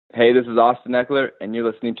Hey, this is Austin Ekeler, and you're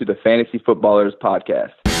listening to the Fantasy Footballers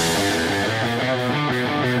Podcast.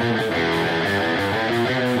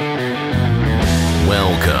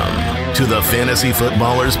 Welcome to the Fantasy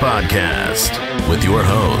Footballers Podcast with your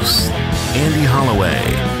hosts, Andy Holloway,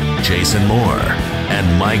 Jason Moore,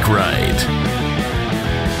 and Mike Wright.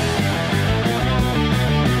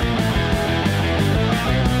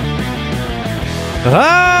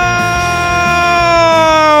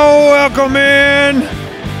 Welcome in.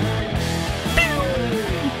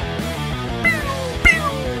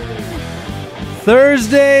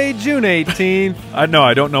 Thursday, June 18th. I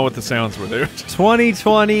don't know what the sounds were there.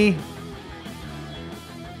 2020.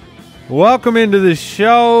 Welcome into the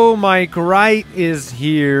show. Mike Wright is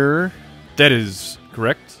here. That is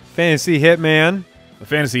correct. Fantasy Hitman. A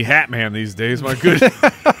fantasy hat man these days, my good.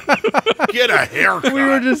 Get a haircut. We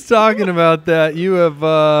were just talking about that. You have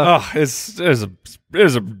It's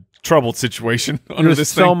a troubled situation under this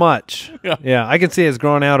so thing. much. Yeah. I can see it's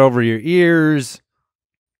growing out over your ears.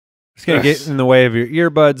 It's going to get in the way of your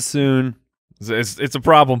earbuds soon. It's a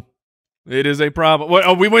problem. It is a problem.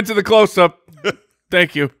 Well, we went to the close-up.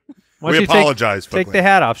 Thank you. Why don't We you apologize. Take the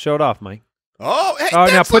hat off. Show it off, Mike. Oh, hey, Oh, now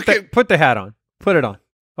that's put looking- the hat on. Put it on.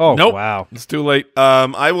 Oh, Nope. wow. It's too late.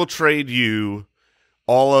 I will trade you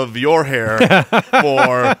all of your hair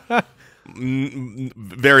for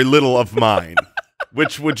very little of mine.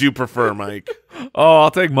 Which would you prefer, Mike? Oh,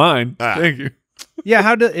 I'll take mine. Ah. Thank you.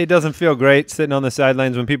 Yeah, it doesn't feel great sitting on the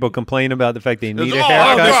sidelines when people complain about the fact they need a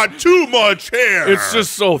I've haircut. got too much hair. It's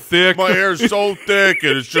just so thick. My hair's so thick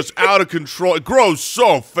and it's just out of control. It grows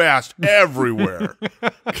so fast everywhere.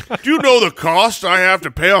 Do you know the cost I have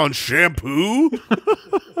to pay on shampoo?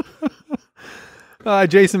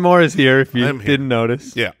 Jason Moore is here if you I'm here. didn't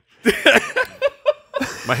notice. Yeah.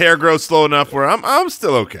 My hair grows slow enough where I'm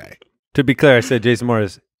still okay. To be clear, I said Jason Moore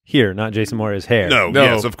is here, not Jason Moore is hair. No, No.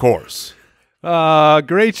 yes, of course.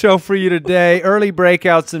 Great show for you today. Early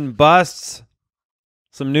breakouts and busts.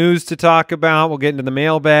 Some news to talk about. We'll get into the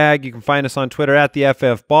mailbag. You can find us on Twitter at the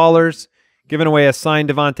FF Ballers. Giving away a signed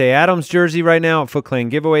Devontae Adams jersey right now at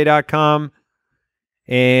footclangiveaway.com.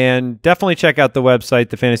 And definitely check out the website,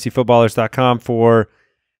 thefantasyfootballers.com, for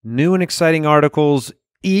new and exciting articles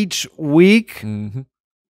each week. Mm-hmm.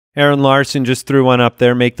 Aaron Larson just threw one up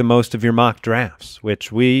there. Make the most of your mock drafts,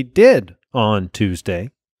 which we did on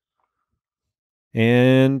Tuesday.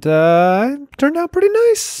 And turned out pretty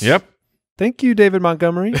nice. Yep. Thank you, David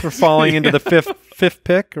Montgomery, for falling into the fifth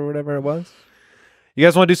pick or whatever it was. You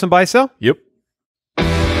guys want to do some buy sell? Yep.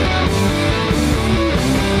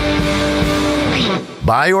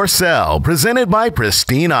 Buy or sell, presented by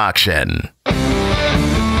Pristine Auction.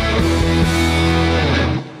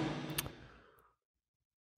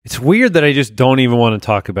 It's weird that I just don't even want to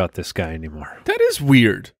talk about this guy anymore. That is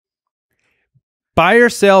weird. Buy or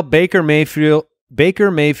sell Baker Mayfield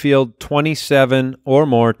 27 or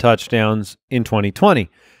more touchdowns in 2020.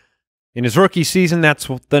 In his rookie season, that's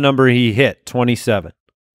the number he hit, 27.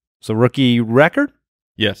 So rookie record?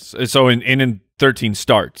 Yes. So in 13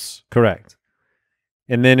 starts. Correct.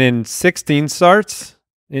 And then in 16 starts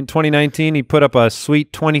in 2019, he put up a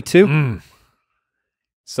sweet 22.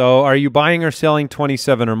 So are you buying or selling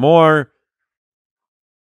 27 or more?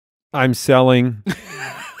 I'm selling.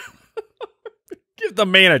 Give the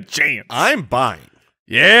man a chance. I'm buying.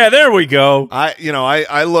 Yeah, there we go.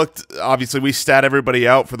 I looked, obviously we stat everybody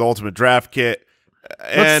out for the ultimate draft kit.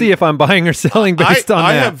 Let's see if I'm buying or selling based on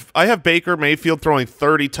that. I have Baker Mayfield throwing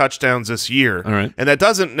 30 touchdowns this year. All right. And that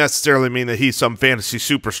doesn't necessarily mean that he's some fantasy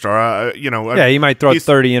superstar. Yeah, he might throw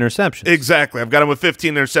 30 interceptions. Exactly. I've got him with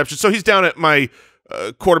 15 interceptions. So he's down at my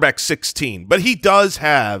quarterback 16. But he does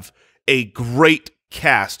have a great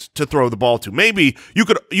cast to throw the ball to. Maybe you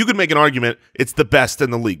could make an argument it's the best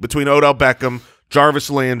in the league between Odell Beckham, Jarvis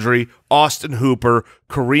Landry, Austin Hooper,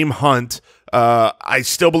 Kareem Hunt. I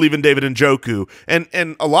still believe in David Njoku,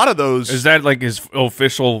 and a lot of those. Is that like his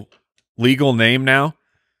official legal name now?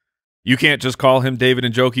 You can't just call him David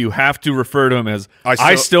Njoku. You have to refer to him as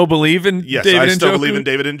I still believe in yes, David I still Njoku? believe in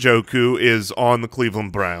David Njoku is on the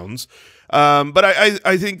Cleveland Browns. But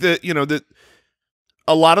I think that that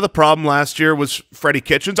a lot of the problem last year was Freddie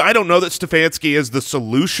Kitchens. I don't know that Stefanski is the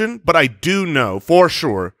solution, but I do know for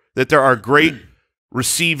sure that there are great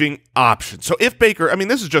receiving options. So if Baker,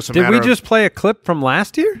 this is just a matter Did we just play a clip from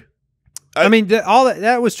last year? All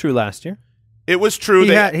that was true last year. It was true.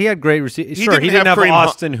 He had great receivers. Sure, he didn't have Kareem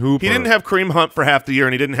Austin Hooper. He didn't have Kareem Hunt for half the year,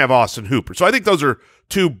 and he didn't have Austin Hooper. So I think those are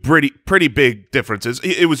two pretty big differences.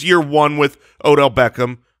 It was year one with Odell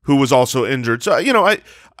Beckham, who was also injured. So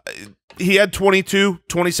he had 22,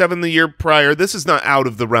 27 the year prior. This is not out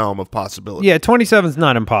of the realm of possibility. Yeah, 27 is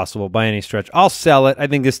not impossible by any stretch. I'll sell it. I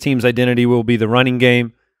think this team's identity will be the running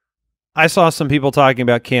game. I saw some people talking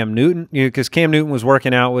about Cam Newton because Cam Newton was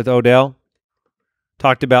working out with Odell.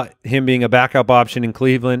 Talked about him being a backup option in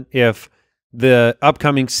Cleveland if the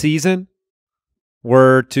upcoming season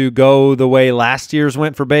were to go the way last year's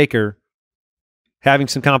went for Baker. Having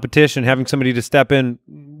some competition, having somebody to step in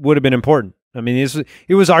would have been important. I mean,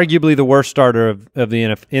 he was arguably the worst starter in the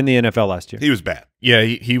NFL last year. He was bad. Yeah,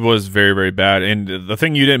 he was very, very bad. And the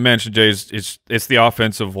thing you didn't mention, Jay, is it's the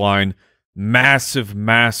offensive line. Massive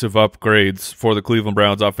upgrades for the Cleveland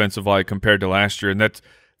Browns offensive line compared to last year, and that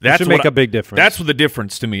should make a big difference. That's what the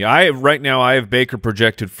difference to me. Right now I have Baker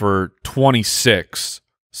projected for 26.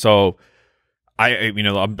 So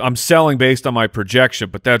I'm selling based on my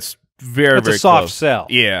projection, but that's very a soft close. sell.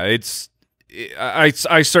 Yeah, I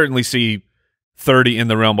certainly see 30 in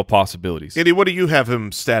the realm of possibilities. Andy, what do you have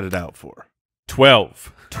him statted out for?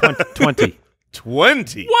 12. 20.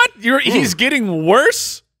 20. What? He's getting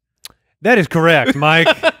worse? That is correct, Mike.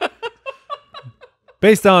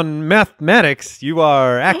 Based on mathematics, you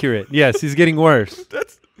are accurate. Yes, he's getting worse.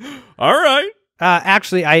 That's all right.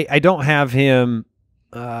 Actually, I don't have him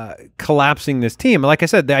collapsing this team. Like I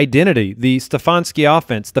said, the identity, the Stefanski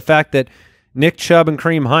offense, the fact that Nick Chubb and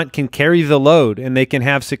Kareem Hunt can carry the load and they can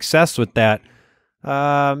have success with that.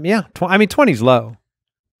 20's low.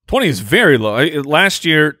 20 is very low. Last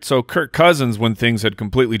year, so Kirk Cousins, when things had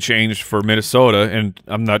completely changed for Minnesota, and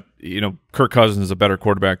I'm not, Kirk Cousins is a better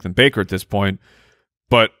quarterback than Baker at this point,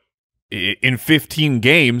 but in 15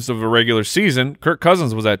 games of a regular season, Kirk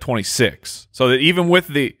Cousins was at 26. So that even with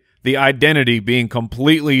the identity being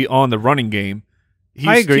completely on the running game,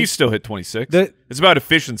 I agree. He still hit 26. It's about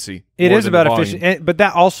efficiency. It is about efficiency, but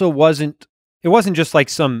that also wasn't just like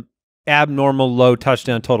some abnormal low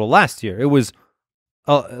touchdown total last year. It was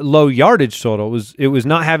a low yardage total. It was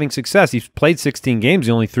not having success. He's played 16 games.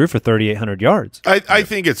 He only threw for 3,800 yards. I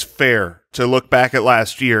think it's fair to look back at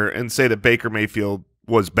last year and say that Baker Mayfield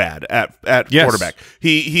was bad at quarterback.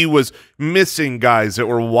 He was missing guys that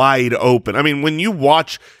were wide open. I mean,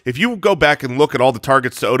 if you go back and look at all the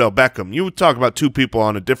targets to Odell Beckham, you would talk about two people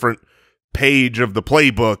on a different page of the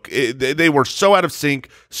playbook. They were so out of sync,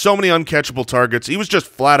 so many uncatchable targets. He was just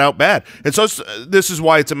flat out bad. And so this is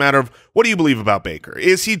why it's a matter of, what do you believe about Baker?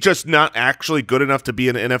 Is he just not actually good enough to be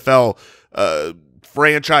an NFL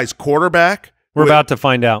franchise quarterback? We're about to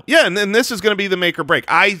find out. Yeah, and then this is going to be the make or break.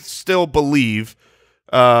 I still believe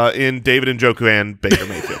in David Njoku and Baker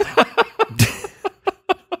Mayfield.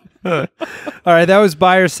 All right, that was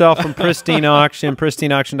buy or sell from Pristine Auction.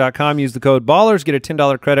 PristineAuction.com. Use the code BALLERS. Get a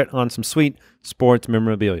 $10 credit on some sweet sports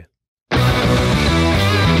memorabilia.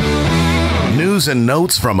 News and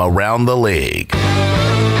notes from around the league.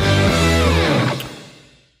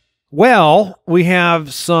 Well, we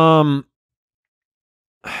have some.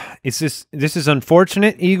 This is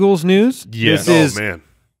unfortunate Eagles news. Yes. This is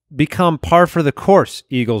become par for the course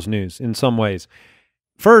Eagles news in some ways.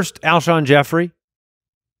 First, Alshon Jeffrey.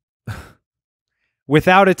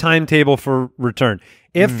 Without a timetable for return.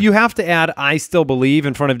 If you have to add "I still believe"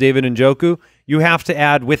 in front of David Njoku, you have to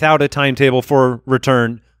add "without a timetable for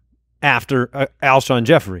return" after Alshon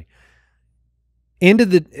Jeffrey. He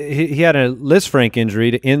had a Lisfranc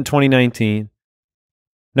injury to end 2019.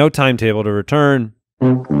 No timetable to return.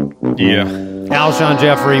 Yeah. Alshon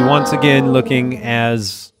Jeffrey once again looking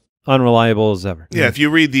as unreliable as ever. Yeah, if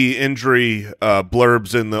you read the injury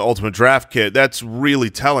blurbs in the Ultimate Draft Kit, that's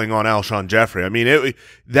really telling on Alshon Jeffrey. I mean,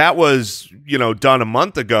 that was done a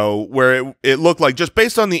month ago, where it looked like, just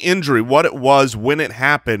based on the injury, what it was when it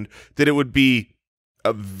happened, that it would be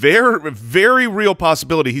a very, very real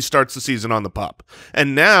possibility he starts the season on the pup.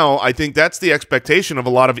 And now I think that's the expectation of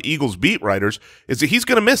a lot of Eagles beat writers, is that he's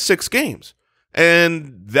going to miss 6 games.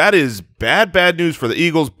 And that is bad news for the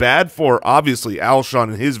Eagles, bad for, obviously, Alshon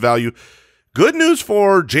and his value. Good news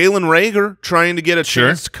for Jalen Reagor, trying to get a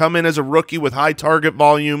chance to come in as a rookie with high target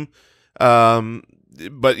volume.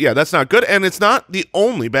 But, yeah, that's not good. And it's not the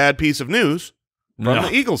only bad piece of news from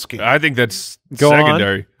the Eagles game. I think that's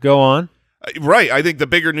secondary. Go on. Right. I think the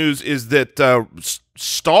bigger news is that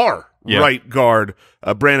star right guard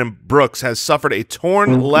Brandon Brooks has suffered a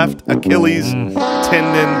torn left Achilles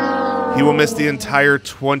tendon. He will miss the entire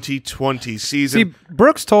 2020 season. See,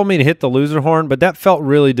 Brooks told me to hit the loser horn, but that felt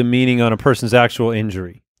really demeaning on a person's actual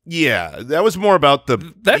injury. Yeah, that was more about the...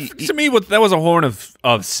 To me, that was a horn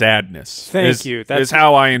of sadness. Thank you. That's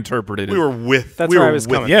how I interpreted it. We were with... That's where I was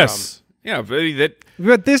coming from. Yes. Yeah,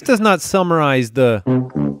 but this does not summarize the... I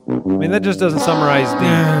mean, that just doesn't summarize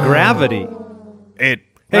the gravity.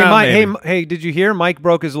 Hey, did you hear? Mike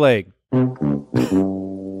broke his leg. All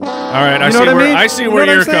right, You know what I mean? I see You know where what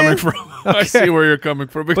I'm you're saying? coming from. I Okay. see where you're coming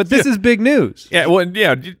from. But this is big news. yeah, well,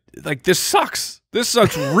 yeah, like this sucks. This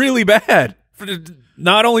sucks really bad.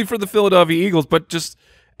 Not only for the Philadelphia Eagles, but just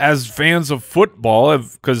as fans of football,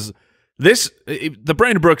 because the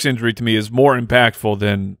Brandon Brooks injury to me is more impactful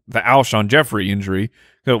than the Alshon Jeffrey injury.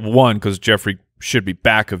 One, because Jeffrey should be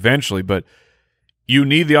back eventually, but you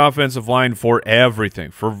need the offensive line for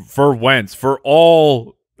everything, for Wentz, for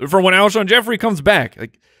when Alshon Jeffrey comes back.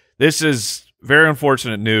 Like, this is very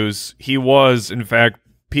unfortunate news. He was, in fact,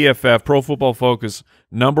 PFF, Pro Football Focus,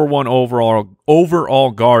 #1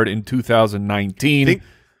 overall guard in 2019.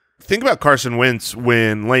 Think about Carson Wentz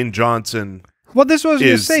when Lane Johnson Well, this was going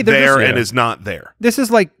to is say. there and is not there. This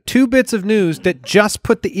is like two bits of news that just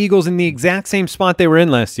put the Eagles in the exact same spot they were in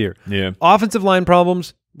last year. Yeah. Offensive line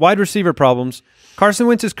problems, wide receiver problems. Carson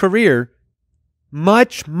Wentz's career,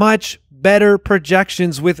 much, much better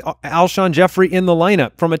projections with Alshon Jeffrey in the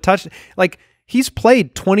lineup from a touch. Like, he's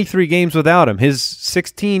played 23 games without him. His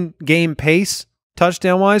 16-game pace,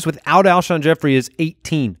 touchdown-wise, without Alshon Jeffrey is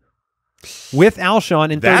 18. With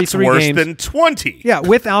Alshon in 33 That's games. worse than 20. Yeah,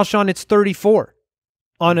 with Alshon, it's 34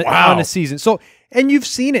 on a season. So, and you've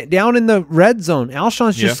seen it down in the red zone.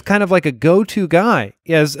 Alshon's just kind of like a go-to guy.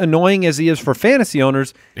 As annoying as he is for fantasy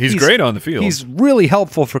owners, he's great on the field. He's really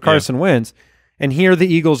helpful for Carson Wentz. And here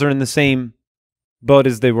the Eagles are in the same boat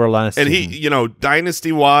as they were last And season. he, you know,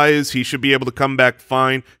 dynasty-wise, he should be able to come back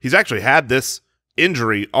fine. He's actually had this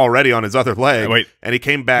injury already on his other leg. Wait. And he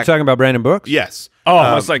came You're back. talking about Brandon Brooks? Yes.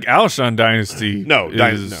 Oh, it's like Alshon Dynasty. No,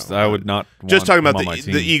 I would not Just want talking about him on my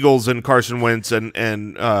team. the Eagles and Carson Wentz and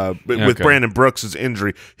with Okay. Brandon Brooks'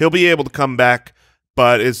 injury. He'll be able to come back,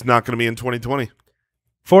 but it's not going to be in 2020.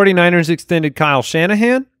 49ers extended Kyle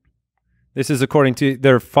Shanahan. This is according to,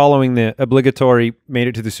 they're following the obligatory made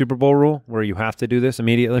it to the Super Bowl rule where you have to do this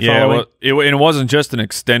immediately following. Well, it wasn't just an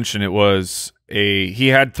extension. It was he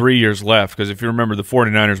had 3 years left because if you remember, the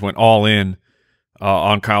 49ers went all in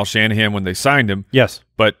on Kyle Shanahan when they signed him. Yes.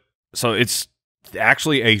 But so it's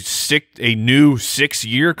actually a new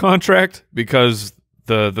 6-year contract because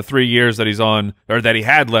the 3 years that he's on or that he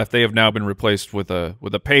had left, they have now been replaced with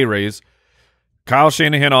a pay raise. Kyle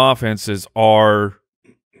Shanahan offenses are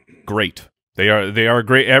great. They are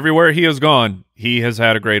great everywhere he has gone. He has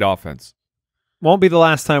had a great offense. Won't be the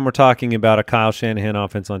last time we're talking about a Kyle Shanahan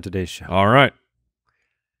offense on today's show. All right.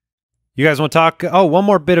 You guys want to talk? Oh, one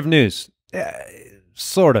more bit of news.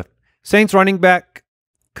 Sort of. Saints running back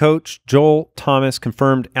coach Joel Thomas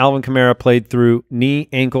confirmed Alvin Kamara played through knee,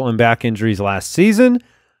 ankle, and back injuries last season.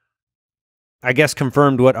 I guess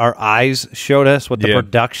confirmed what our eyes showed us, what the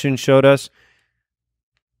production showed us.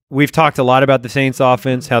 We've talked a lot about the Saints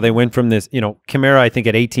offense, how they went from this, Kamara, I think,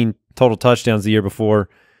 at 18 total touchdowns the year before.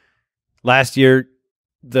 Last year,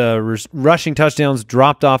 the rushing touchdowns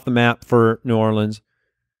dropped off the map for New Orleans.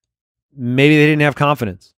 Maybe they didn't have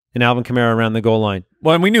confidence in Alvin Kamara around the goal line.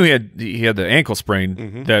 Well, and we knew he had the ankle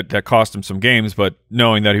sprain that cost him some games, but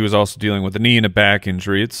knowing that he was also dealing with a knee and a back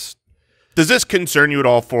injury, it's... Does this concern you at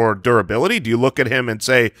all for durability? Do you look at him and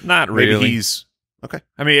say, not maybe really. he's... Okay.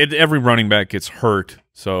 I mean, every running back gets hurt,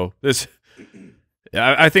 so this...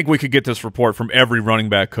 I think we could get this report from every running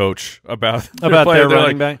back coach about their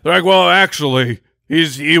running back. They're like, well, actually,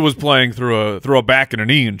 he was playing through a back and a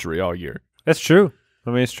knee injury all year. That's true. I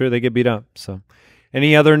mean, it's true. They get beat up. So,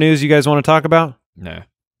 any other news you guys want to talk about? Nah.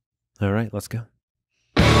 All right, let's go.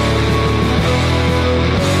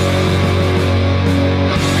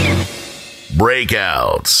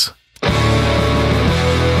 Breakouts.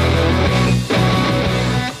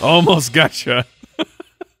 Almost gotcha.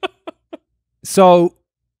 So,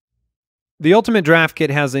 the Ultimate Draft Kit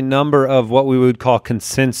has a number of what we would call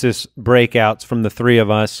consensus breakouts from the three of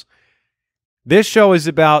us. This show is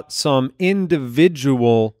about some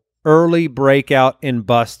individual early breakout and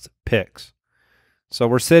bust picks. So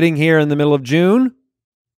we're sitting here in the middle of June.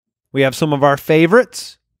 We have some of our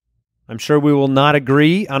favorites. I'm sure we will not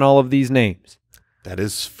agree on all of these names. That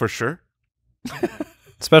is for sure.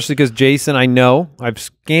 Especially because, Jason, I know I've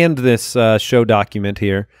scanned this show document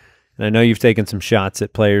here, and I know you've taken some shots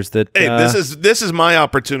at players that... Hey, this is my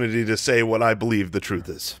opportunity to say what I believe the truth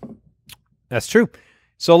is. That's true.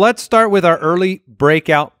 So let's start with our early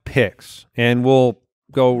breakout picks, and we'll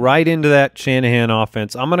go right into that Shanahan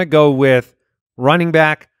offense. I'm going to go with running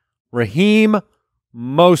back Raheem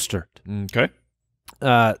Mostert. Okay.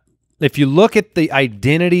 If you look at the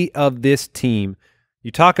identity of this team,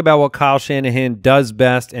 you talk about what Kyle Shanahan does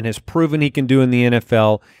best and has proven he can do in the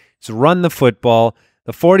NFL. It's run the football.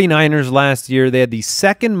 The 49ers last year, they had the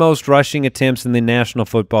second most rushing attempts in the National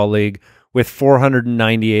Football League with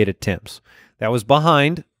 498 attempts. That was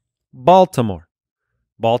behind Baltimore.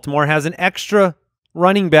 Baltimore has an extra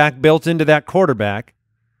running back built into that quarterback,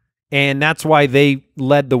 and that's why they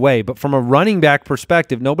led the way. But from a running back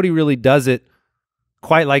perspective, nobody really does it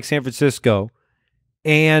quite like San Francisco.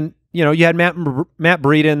 And, you know, you had Matt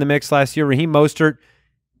Breida in the mix last year. Raheem Mostert,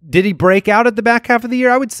 did he break out at the back half of the year?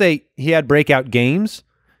 I would say he had breakout games.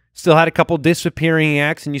 Still had a couple disappearing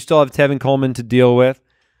acts, and you still have Tevin Coleman to deal with.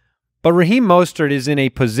 But Raheem Mostert is in a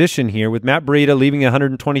position here with Matt Breida leaving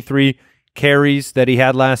 123 carries that he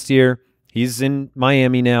had last year. He's in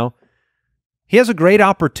Miami now. He has a great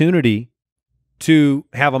opportunity to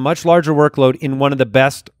have a much larger workload in one of the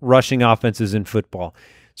best rushing offenses in football.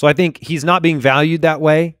 So I think he's not being valued that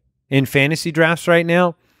way in fantasy drafts right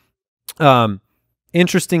now.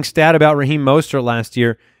 Interesting stat about Raheem Mostert last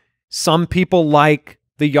year. Some people like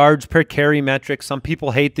the yards per carry metric. Some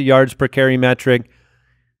people hate the yards per carry metric.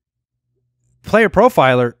 Player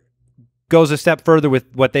Profiler goes a step further with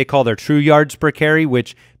what they call their true yards per carry,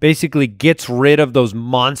 which basically gets rid of those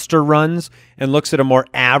monster runs and looks at a more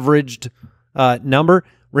averaged number.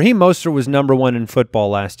 Raheem Mostert was number 1 in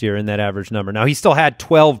football last year in that average number. Now, he still had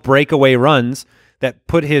 12 breakaway runs that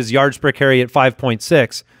put his yards per carry at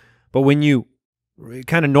 5.6, but when you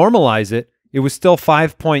kind of normalize it, it was still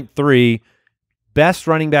 5.3. Best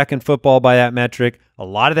running back in football by that metric. A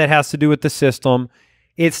lot of that has to do with the system.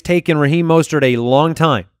 It's taken Raheem Mostert a long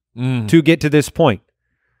time to get to this point.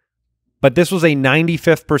 But this was a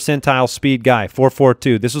 95th percentile speed guy,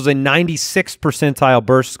 4.42. This was a 96th percentile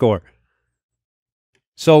burst score.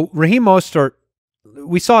 So Raheem Mostert,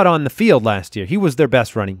 we saw it on the field last year. He was their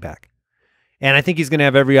best running back. And I think he's going to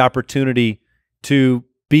have every opportunity to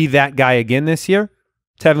be that guy again this year.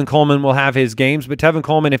 Tevin Coleman will have his games, but Tevin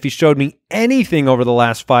Coleman, if he showed me anything over the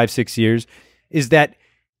last 5-6 years, is that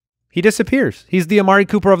he disappears. He's the Amari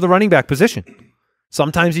Cooper of the running back position.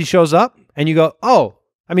 Sometimes he shows up, and you go, oh,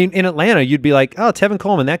 I mean, in Atlanta, you'd be like, oh, Tevin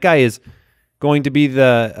Coleman, that guy is going to be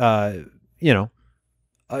the,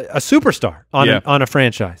 a superstar on a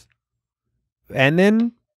franchise. And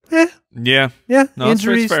then, no,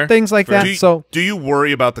 injuries, things like that. Do you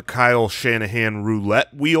worry about the Kyle Shanahan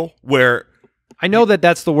roulette wheel where I know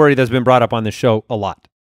that's the worry that's been brought up on the show a lot.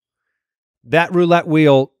 That roulette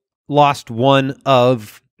wheel lost one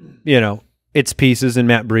of, its pieces in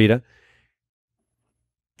Matt Breida.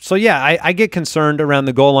 So, yeah, I get concerned around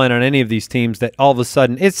the goal line on any of these teams that all of a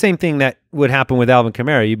sudden, it's the same thing that would happen with Alvin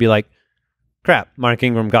Kamara. You'd be like, crap, Mark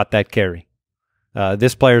Ingram got that carry.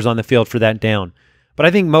 This player's on the field for that down. But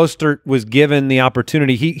I think Mostert was given the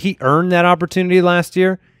opportunity. He earned that opportunity last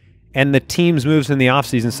year, and the team's moves in the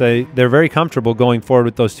offseason say they're very comfortable going forward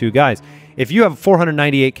with those two guys. If you have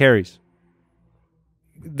 498 carries,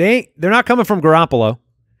 they're not coming from Garoppolo.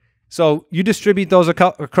 So you distribute those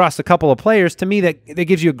across a couple of players. To me, that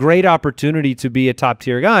gives you a great opportunity to be a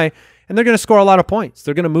top-tier guy, and they're going to score a lot of points.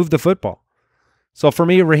 They're going to move the football. So for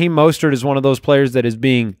me, Raheem Mostert is one of those players that is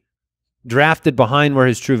being drafted behind where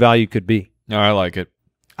his true value could be. No, I like it.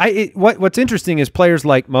 What's interesting is players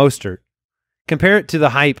like Mostert, compare it to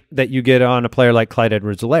the hype that you get on a player like Clyde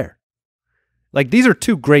Edwards-Helaire. Like, these are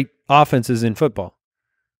two great offenses in football.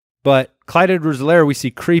 But Clyde Edwards-Helaire, we see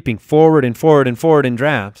creeping forward and forward and forward in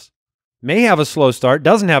drafts. May have a slow start,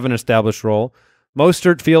 doesn't have an established role.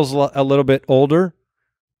 Mostert feels a little bit older,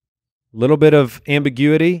 a little bit of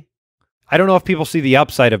ambiguity. I don't know if people see the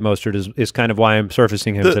upside of Mostert is kind of why I'm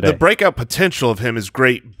surfacing him today. The breakout potential of him is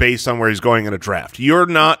great based on where he's going in a draft. You're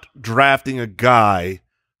not drafting a guy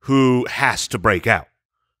who has to break out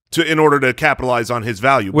in order to capitalize on his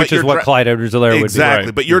value. Which is what Clyde Edwards-Helaire would be. Exactly,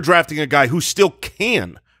 Right. But you're drafting a guy who still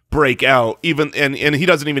can break out, and he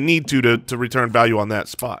doesn't even need to return value on that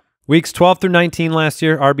spot. Weeks 12 through 19 last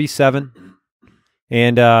year, RB7.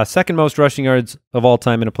 And second most rushing yards of all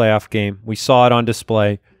time in a playoff game. We saw it on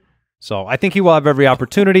display. So I think he will have every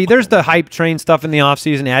opportunity. There's the hype train stuff in the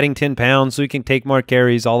offseason, adding 10 pounds so he can take more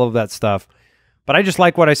carries, all of that stuff. But I just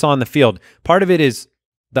like what I saw on the field. Part of it is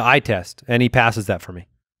the eye test, and he passes that for me.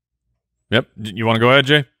 Yep. You want to go ahead,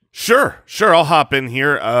 Jay? Sure. I'll hop in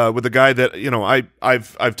here with a guy that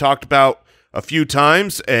I've talked about a few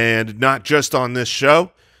times, and not just on this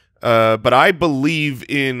show. But I believe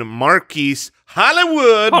in Marquise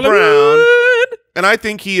Brown, and I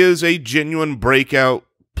think he is a genuine breakout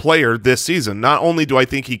player this season. Not only do I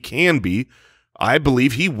think he can be, I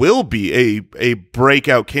believe he will be a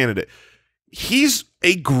breakout candidate. He's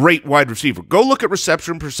a great wide receiver. Go look at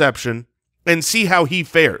reception perception and see how he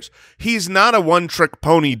fares. He's not a one-trick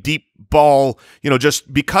pony deep ball,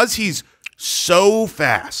 just because he's so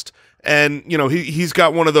fast. And, he's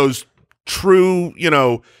got one of those true,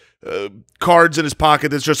 cards in his pocket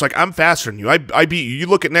that's just like, I'm faster than you. I beat you. You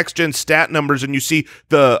look at next gen stat numbers and you see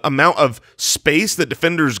the amount of space that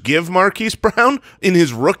defenders give Marquise Brown in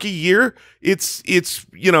his rookie year. It's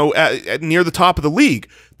at near the top of the league.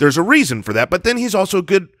 There's a reason for that. But then he's also a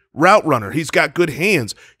good route runner. He's got good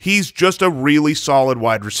hands. He's just a really solid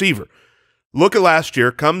wide receiver. Look at last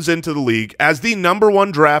year, comes into the league as the number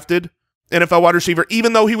 1 drafted NFL wide receiver,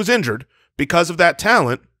 even though he was injured because of that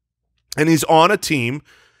talent. And he's on a team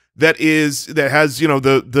that has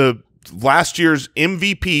the last year's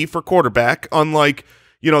MVP for quarterback, unlike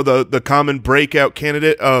the common breakout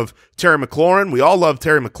candidate of Terry McLaurin. We all love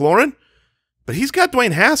Terry McLaurin, but he's got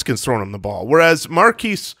Dwayne Haskins throwing him the ball, whereas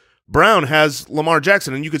Marquise Brown has Lamar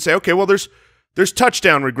Jackson. And you could say, okay, well, there's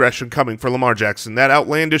touchdown regression coming for Lamar Jackson. That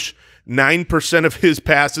outlandish 9% of his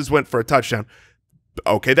passes went for a touchdown.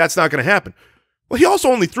 Okay, that's not going to happen. Well, he also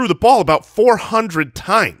only threw the ball about 400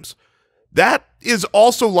 times. That is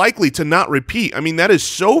also likely to not repeat. I mean, that is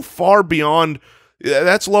so far beyond –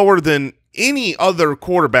 that's lower than any other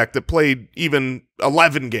quarterback that played even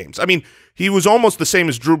 11 games. I mean, he was almost the same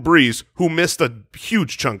as Drew Brees, who missed a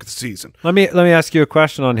huge chunk of the season. Let me ask you a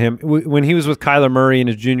question on him. When he was with Kyler Murray in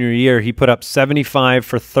his junior year, he put up 75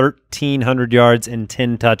 for 1,300 yards and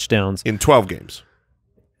 10 touchdowns. In 12 games.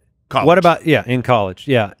 College. What about – in college,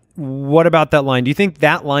 yeah. What about that line? Do you think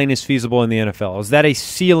that line is feasible in the NFL? Is that a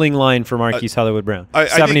ceiling line for Marquise Hollywood Brown?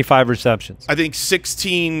 75 receptions. I think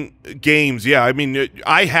 16 games. Yeah, I mean,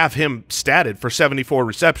 I have him statted for 74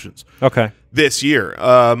 receptions. Okay. This year,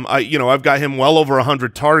 I've got him well over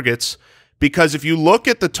 100 targets because if you look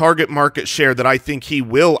at the target market share that I think he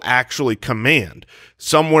will actually command,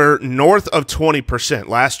 somewhere north of 20%.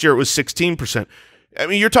 Last year it was 16%. I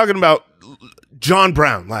mean, you're talking about John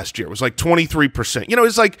Brown last year was like 23%.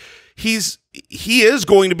 It's like he is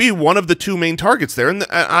going to be one of the 2 main targets there. And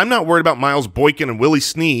I'm not worried about Miles Boykin and Willie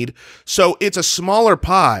Snead. So it's a smaller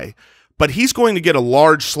pie, but he's going to get a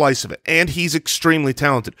large slice of it. And he's extremely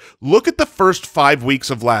talented. Look at the first 5 weeks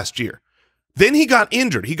of last year. Then he got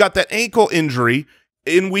injured. He got that ankle injury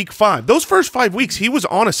in week 5. Those first 5 weeks, he was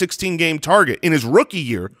on a 16-game target in his rookie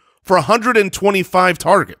year for 125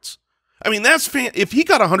 targets. I mean, if he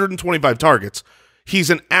got 125 targets,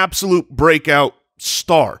 he's an absolute breakout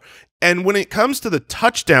star. And when it comes to the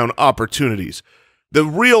touchdown opportunities, the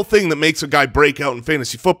real thing that makes a guy break out in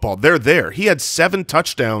fantasy football, they're there. He had 7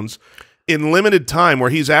 touchdowns in limited time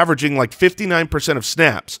where he's averaging like 59% of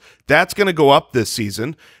snaps. That's going to go up this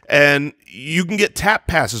season, and you can get tap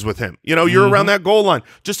passes with him. You're around that goal line.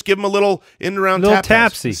 Just give him a little in-around tap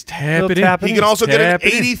pass. Tap it in. He can also get an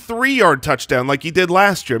 83-yard touchdown like he did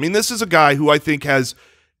last year. I mean, this is a guy who I think has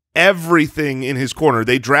everything in his corner.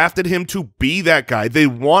 They drafted him to be that guy. They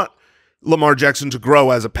want Lamar Jackson to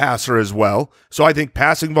grow as a passer as well. So I think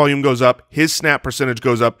passing volume goes up. His snap percentage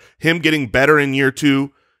goes up. Him getting better in year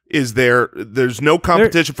 2 is there. There's no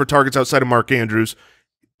competition for targets outside of Mark Andrews.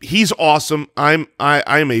 He's awesome. I'm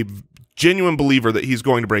a genuine believer that he's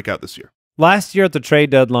going to break out this year. Last year at the trade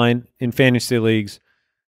deadline in fantasy leagues,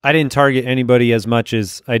 I didn't target anybody as much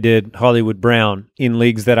as I did Hollywood Brown in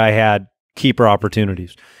leagues that I had keeper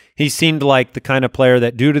opportunities. He seemed like the kind of player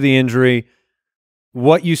that, due to the injury,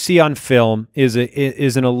 what you see on film is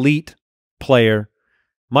an elite player.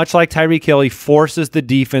 Much like Tyreek Hill, he forces the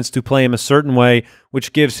defense to play him a certain way,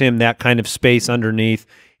 which gives him that kind of space underneath.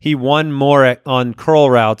 He won more on curl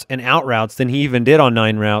routes and out routes than he even did on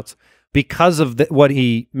 9 routes because of what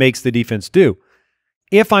he makes the defense do.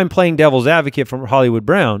 If I'm playing devil's advocate for Hollywood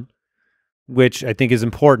Brown, which I think is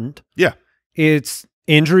important, it's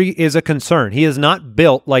injury is a concern. He is not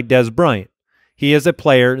built like Dez Bryant. He is a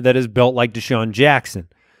player that is built like Deshaun Jackson.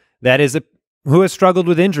 That is who has struggled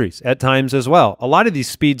with injuries at times as well. A lot of these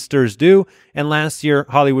speedsters do, and last year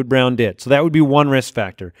Hollywood Brown did. So that would be one risk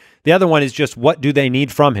factor. The other one is just, what do they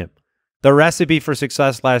need from him? The recipe for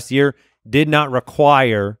success last year did not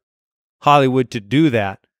require Hollywood to do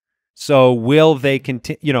that. So will they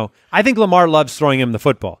continue? I think Lamar loves throwing him the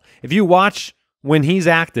football. If you watch when he's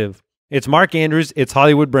active, it's Mark Andrews, it's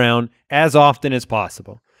Hollywood Brown as often as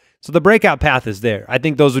possible. So the breakout path is there. I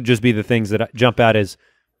think those would just be the things that jump out as,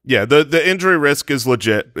 yeah, the injury risk is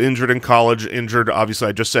legit. Injured in college, injured, obviously,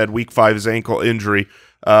 I just said week 5 is ankle injury.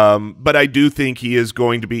 But I do think he is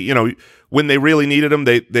going to be, when they really needed him,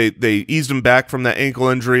 they eased him back from that ankle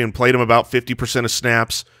injury and played him about 50% of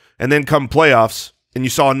snaps. And then come playoffs, and you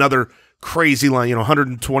saw another crazy line,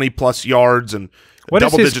 120-plus yards and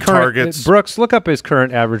double-digit targets. Brooks, look up his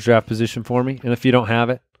current average draft position for me, and if you don't have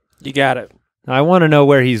it. You got it. I want to know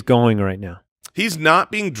where he's going right now. He's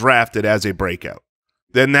not being drafted as a breakout.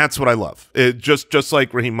 Then that's what I love. Just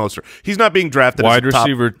like Raheem Mostert. He's not being drafted wide as a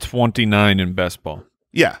receiver 29 in best ball.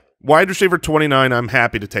 Yeah. Wide receiver 29, I'm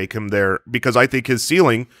happy to take him there because I think his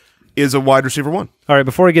ceiling is a wide receiver 1. All right,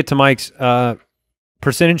 before we get to Mike's,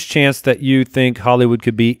 percentage chance that you think Hollywood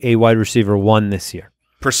could be a wide receiver 1 this year?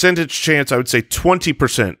 Percentage chance, I would say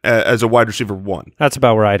 20% as a wide receiver 1. That's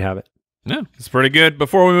about where I'd have it. Yeah, it's pretty good.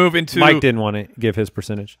 Before we move into Mike didn't want to give his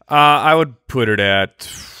percentage. I would put it at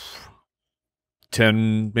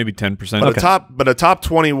 10, maybe 10%. But a top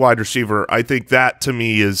 20 wide receiver, I think that to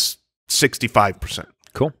me is 65%.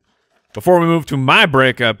 Cool. Before we move to my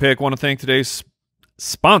breakout pick, I want to thank today's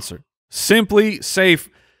sponsor, Simply Safe.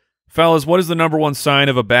 Fellas, what is the #1 sign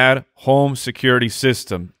of a bad home security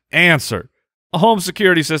system? Answer: a home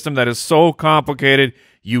security system that is so complicated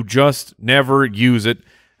you just never use it.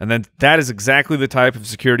 And then that is exactly the type of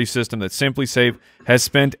security system that Simply Safe has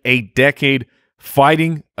spent a decade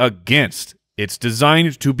fighting against. It's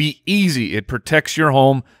designed to be easy. It protects your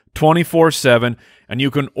home 24/7, and you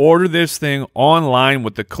can order this thing online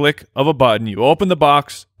with the click of a button. You open the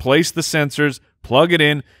box, place the sensors, plug it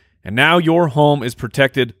in, and now your home is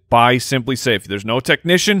protected by Simply Safe. There's no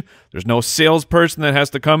technician, there's no salesperson that has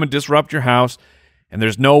to come and disrupt your house, and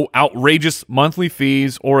there's no outrageous monthly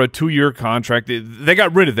fees or a 2-year contract. They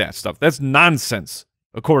got rid of that stuff. That's nonsense,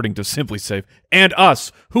 according to Simply Safe and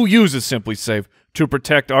us, who uses Simply Safe to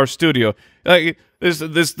protect our studio.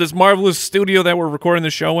 This marvelous studio that we're recording the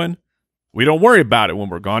show in, we don't worry about it when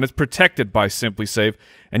we're gone. It's protected by Simply Safe,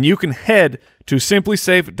 and you can head to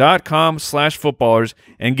simplysafe.com/footballers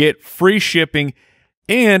and get free shipping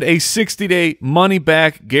and a 60-day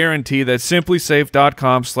money-back guarantee. That's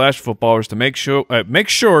simplysafe.com/footballers to make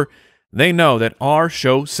sure they know that our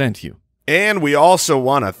show sent you. And we also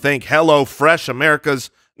want to thank HelloFresh,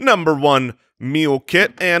 America's #1 meal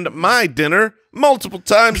kit, and my dinner multiple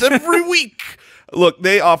times every week. Look,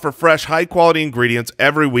 they offer fresh, high-quality ingredients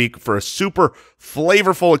every week for a super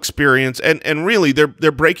flavorful experience, and really, they're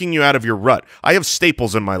breaking you out of your rut. I have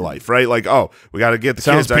staples in my life, right? Like, oh, we got to get the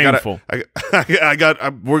Sounds kids. Painful.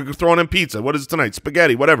 We're throwing in pizza. What is it tonight?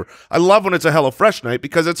 Spaghetti, whatever. I love when it's a HelloFresh night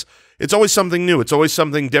because it's always something new. It's always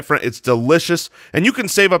something different. It's delicious, and you can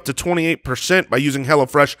save up to 28% by using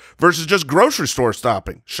HelloFresh versus just grocery store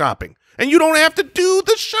shopping. And you don't have to do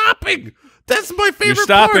the shopping. That's my favorite You're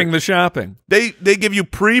stopping part. the shopping. They give you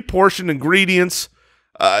pre-portioned ingredients.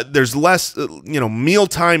 There's less,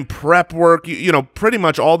 mealtime prep work. Pretty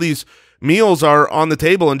much all these meals are on the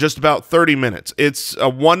table in just about 30 minutes. It's a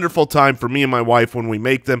wonderful time for me and my wife when we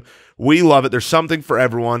make them. We love it. There's something for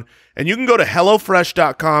everyone. And you can go to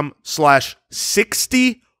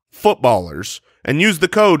HelloFresh.com/60footballers and use the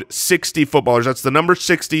code 60footballers. That's the number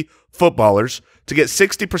 60 footballers to get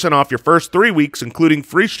 60% off your first 3 weeks, including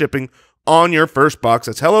free shipping on your first box.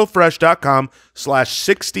 That's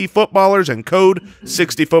HelloFresh.com/60footballers and code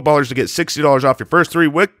 60footballers to get $60 off your first 3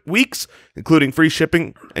 weeks, including free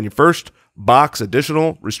shipping and your first box.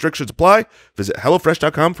 Additional restrictions apply. Visit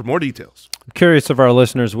HelloFresh.com for more details. I'm curious if our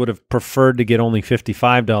listeners would have preferred to get only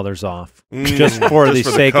 $55 off just for the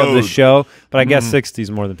sake of the show, but I guess 60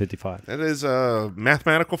 is more than 55. That is a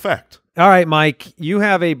mathematical fact. All right, Mike, you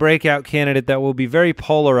have a breakout candidate that will be very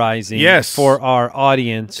polarizing for our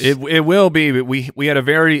audience. It will be, but we had a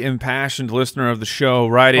very impassioned listener of the show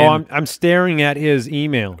write in. I'm staring at his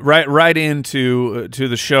email. Right into to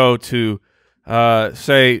the show to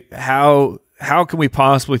say how can we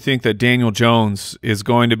possibly think that Daniel Jones is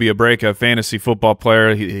going to be a breakout fantasy football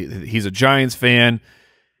player? He's a Giants fan.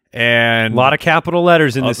 And a lot of capital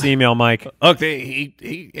letters in this email, Mike. Okay,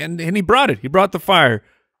 he brought it. He brought the fire.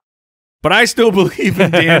 But I still believe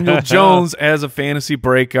in Daniel Jones as a fantasy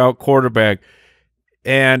breakout quarterback.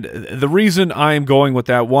 And the reason I am going with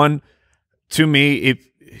that one, to me,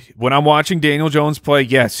 when I'm watching Daniel Jones play,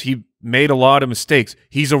 yes, he made a lot of mistakes.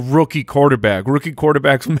 He's a rookie quarterback. Rookie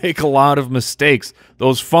quarterbacks make a lot of mistakes.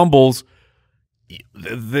 Those fumbles,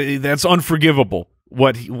 that's unforgivable.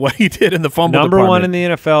 What he did in the fumble Number department. 1 in the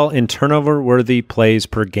NFL in turnover-worthy plays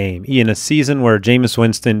per game in a season where Jameis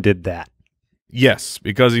Winston did that. Yes,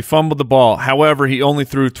 because he fumbled the ball. However, he only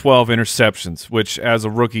threw 12 interceptions, which as a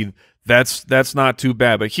rookie, that's not too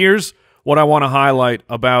bad. But here's what I want to highlight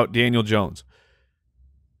about Daniel Jones.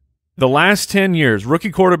 The last 10 years,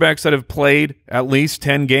 rookie quarterbacks that have played at least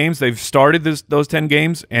 10 games, they've started those 10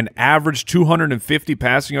 games and averaged 250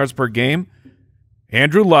 passing yards per game.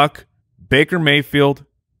 Andrew Luck, Baker Mayfield,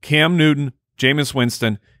 Cam Newton, Jameis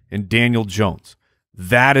Winston, and Daniel Jones.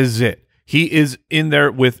 That is it. He is in there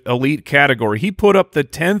with elite category. He put up the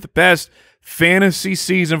 10th best fantasy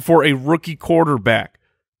season for a rookie quarterback.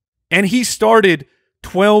 And he started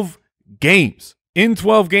 12 games. In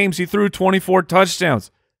 12 games, he threw 24 touchdowns.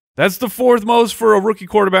 That's the 4th most for a rookie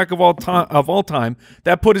quarterback of all time.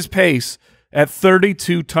 That put his pace at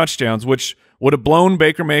 32 touchdowns, which would have blown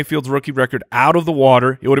Baker Mayfield's rookie record out of the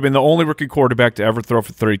water. It would have been the only rookie quarterback to ever throw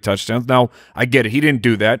for 30 touchdowns. Now, I get it. He didn't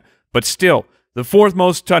do that. But still, the 4th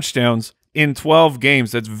most touchdowns in 12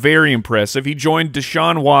 games. That's very impressive. He joined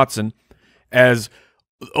Deshaun Watson as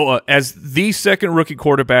the second rookie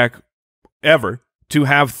quarterback ever to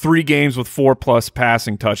have 3 games with 4+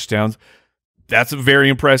 passing touchdowns. That's a very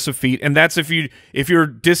impressive feat, and that's if you're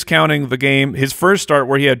discounting the game, his first start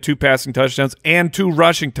where he had 2 passing touchdowns and 2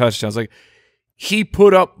 rushing touchdowns. Like, he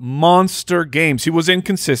put up monster games. He was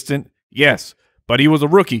inconsistent, yes, but he was a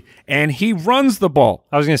rookie, and he runs the ball.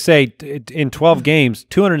 I was going to say, in 12 games,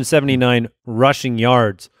 279 rushing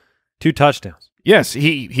yards, 2 touchdowns. Yes,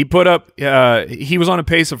 he put up. He was on a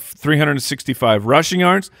pace of 365 rushing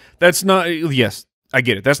yards. That's not. Yes, I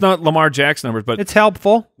get it. That's not Lamar Jackson numbers, but it's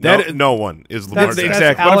helpful. No one is Lamar Jackson.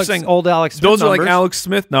 Exactly. Alex, saying, old Alex Smith those numbers. are like Alex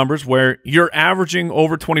Smith numbers where you're averaging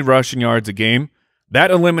over 20 rushing yards a game. That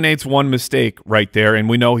eliminates one mistake right there, and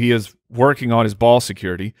we know he is working on his ball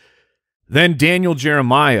security. Then Daniel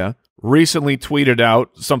Jeremiah recently tweeted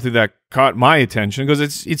out something that caught my attention because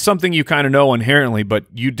it's something you kind of know inherently, but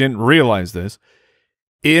you didn't realize this.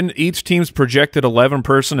 In each team's projected 11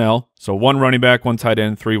 personnel, so 1 running back, 1 tight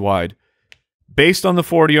end, 3 wide, based on the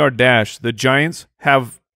 40-yard dash, the Giants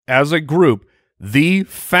have, as a group, the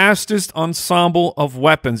fastest ensemble of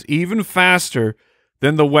weapons, even faster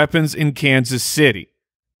than the weapons in Kansas City.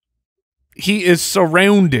 He is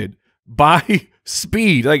surrounded by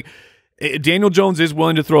speed. Like, Daniel Jones is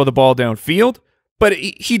willing to throw the ball downfield, but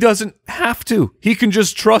he doesn't have to. He can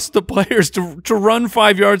just trust the players to run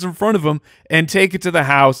 5 yards in front of him and take it to the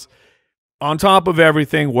house, on top of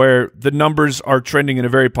everything where the numbers are trending in a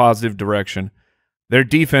very positive direction. Their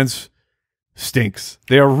defense stinks.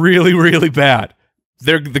 They are really, really bad.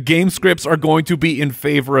 The game scripts are going to be in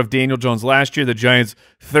favor of Daniel Jones. Last year, the Giants'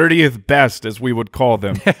 30th best, as we would call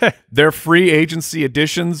them. Their free agency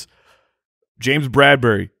additions, James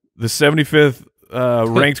Bradbury, the 75th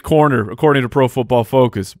ranked corner, according to Pro Football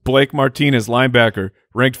Focus. Blake Martinez, linebacker,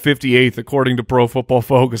 ranked 58th, according to Pro Football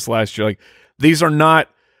Focus last year. Like, these are not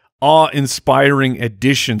awe-inspiring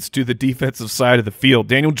additions to the defensive side of the field.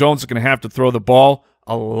 Daniel Jones is going to have to throw the ball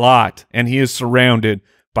a lot, and he is surrounded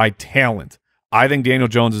by talent. I think Daniel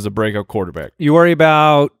Jones is a breakout quarterback. You worry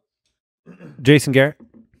about Jason Garrett?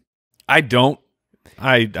 I don't.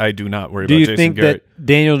 I do not worry about Jason Garrett. Do you think that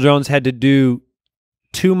Daniel Jones had to do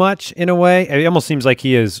too much in a way? It almost seems like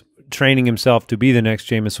he is training himself to be the next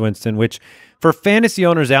Jameis Winston, which for fantasy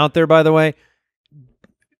owners out there, by the way,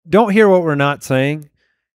 don't hear what we're not saying.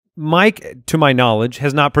 Mike, to my knowledge,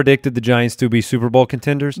 has not predicted the Giants to be Super Bowl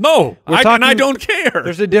contenders. No, and I don't care.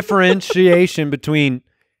 There's a differentiation between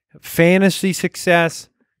fantasy success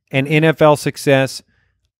and NFL success.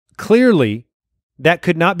 Clearly, that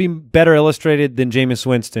could not be better illustrated than Jameis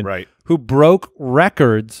Winston, right, who broke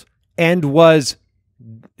records and was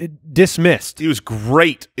dismissed. He was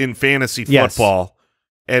great in fantasy football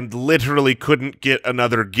and literally couldn't get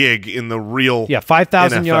another gig in the real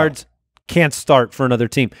 5,000 NFL. yards, can't start for another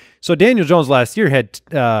team. So Daniel Jones last year had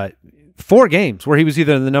 4 games where he was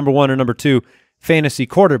either the number 1 or number 2 fantasy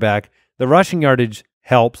quarterback. The rushing yardage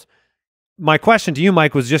helps. My question to you,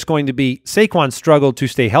 Mike, was just going to be, Saquon struggled to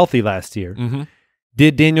stay healthy last year. Mm-hmm.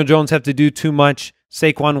 Did Daniel Jones have to do too much?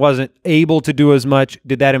 Saquon wasn't able to do as much.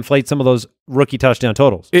 Did that inflate some of those rookie touchdown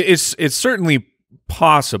totals? It's certainly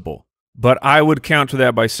possible, but I would counter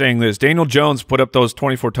that by saying this. Daniel Jones put up those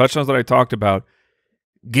 24 touchdowns that I talked about.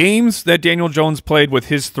 Games that Daniel Jones played with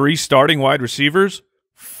his 3 starting wide receivers,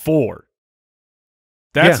 4.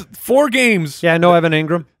 That's 4 games. Yeah, no Evan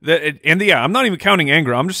Ingram. I'm not even counting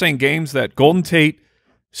Ingram. I'm just saying games that Golden Tate,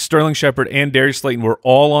 Sterling Shepard, and Darius Slayton were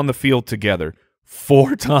all on the field together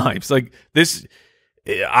 4 times. Like this,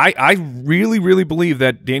 I really, really believe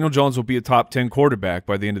that Daniel Jones will be a top 10 quarterback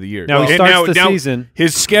by the end of the year. Now he starts the season.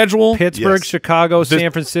 His schedule: Pittsburgh, Chicago,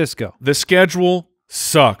 San Francisco. The schedule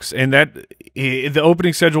sucks, and the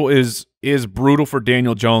opening schedule is brutal for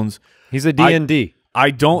Daniel Jones. He's a D&D. I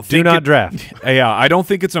don't think draft. Yeah, I don't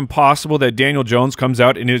think it's impossible that Daniel Jones comes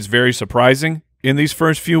out and is very surprising in these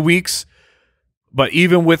first few weeks. But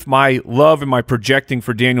even with my love and my projecting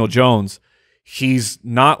for Daniel Jones, he's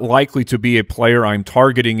not likely to be a player I'm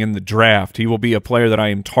targeting in the draft. He will be a player that I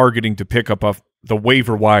am targeting to pick up off the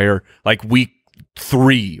waiver wire like week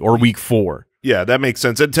 3 or week 4. Yeah, that makes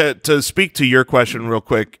sense. And to speak to your question real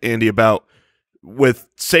quick, Andy, about with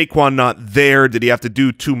Saquon not there, did he have to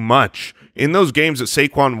do too much? In those games that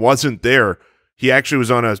Saquon wasn't there, he actually was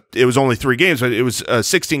on it was only 3 games, but it was a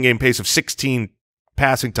 16-game pace of 16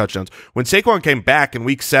 passing touchdowns. When Saquon came back in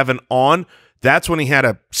week 7 on, That's when he had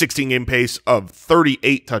a 16-game pace of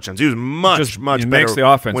 38 touchdowns. He was much better makes the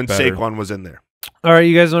offense when better. Saquon was in there. All right,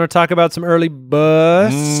 you guys want to talk about some early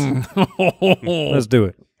busts? Let's do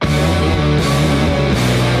it.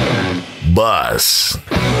 Bus.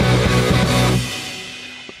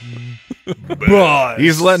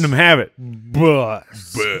 He's letting him have it.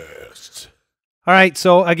 Best. All right,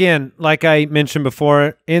 so again, like I mentioned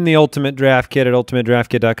before, in the Ultimate Draft Kit at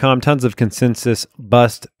ultimatedraftkit.com, tons of consensus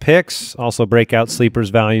bust picks, also breakout sleepers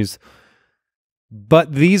values.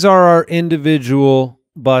 But these are our individual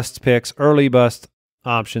bust picks, early bust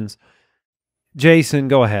options. Jason,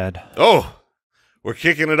 go ahead. Oh, we're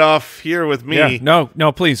kicking it off here with me. Yeah.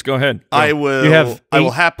 No, please go ahead. Go. I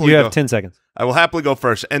will happily You have go. 10 seconds. I will happily go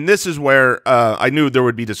first. And this is where I knew there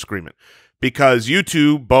would be disagreement because you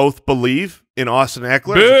two both believe in Austin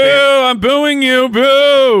Ekeler. Boo! I'm booing you.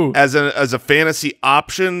 Boo! As a fantasy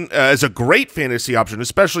option, as a great fantasy option,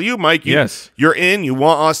 especially you, Mike. Yes. You're in. You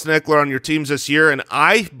want Austin Ekeler on your teams this year, and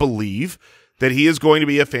I believe that he is going to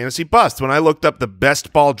be a fantasy bust. When I looked up the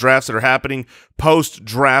best ball drafts that are happening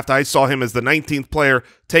post-draft, I saw him as the 19th player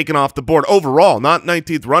taken off the board overall, not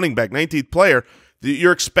 19th running back, 19th player.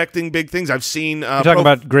 You're expecting big things. I've seen You're talking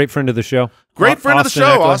about great friend of the show. Great friend of the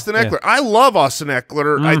show, Ekeler. Austin Ekeler. Yeah. I love Austin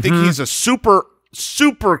Ekeler. I think he's a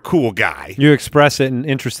super cool guy. You express it in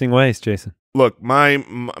interesting ways, Jason. Look, my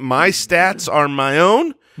stats are my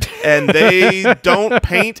own, and they don't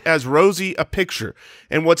paint as rosy a picture.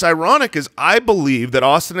 And what's ironic is I believe that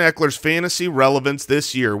Austin Ekeler's fantasy relevance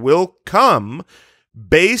this year will come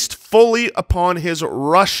based fully upon his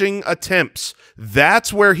rushing attempts.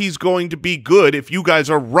 That's where he's going to be good if you guys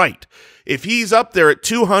are right. If he's up there at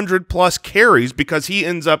 200-plus carries because he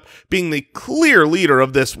ends up being the clear leader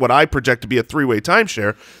of this, what I project to be a three-way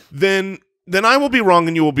timeshare, then I will be wrong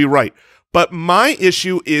and you will be right. But my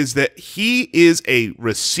issue is that he is a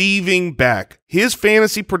receiving back. His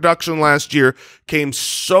fantasy production last year came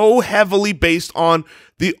so heavily based on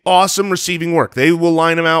the awesome receiving work. They will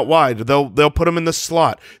line him out wide. They'll put him in the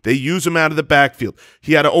slot. They use him out of the backfield.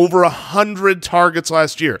 He had over 100 targets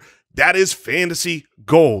last year. That is fantasy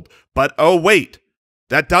gold. But oh wait,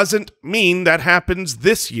 that doesn't mean that happens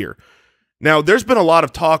this year. Now, there's been a lot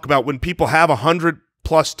of talk about when people have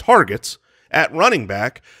 100-plus targets at running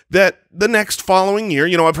back, that the next following year,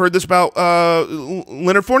 I've heard this about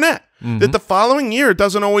Leonard Fournette, that the following year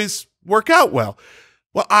doesn't always work out well.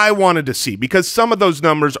 Well, I wanted to see, because some of those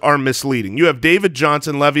numbers are misleading. You have David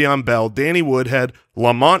Johnson, Le'Veon Bell, Danny Woodhead,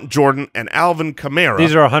 Lamont Jordan, and Alvin Kamara.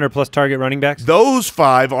 These are 100-plus target running backs? Those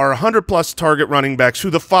five are 100-plus target running backs who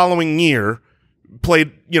the following year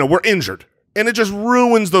played, were injured. And it just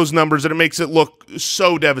ruins those numbers, and it makes it look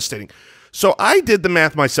so devastating. So I did the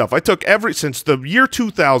math myself. I took since the year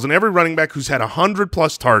 2000, every running back who's had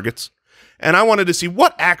 100-plus targets, and I wanted to see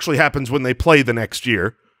what actually happens when they play the next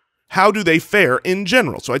year. How do they fare in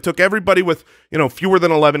general? So I took everybody with, fewer than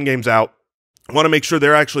 11 games out. I want to make sure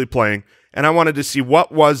they're actually playing, and I wanted to see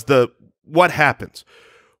what happens.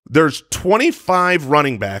 There's 25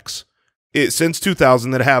 running backs since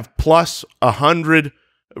 2000 that have plus 100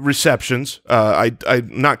 receptions. I'm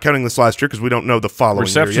not counting this last year because we don't know the following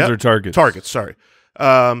receptions year yet. Or targets? Targets, sorry.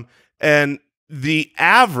 And the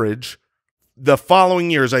average the following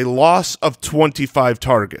year is a loss of 25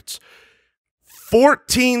 targets.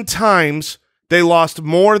 14 times they lost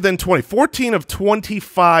more than 20. 14 of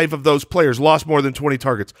 25 of those players lost more than 20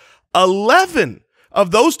 targets. 11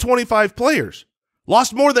 of those 25 players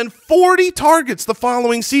lost more than 40 targets the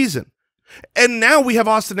following season. And now we have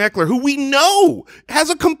Austin Ekeler, who we know has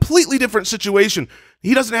a completely different situation.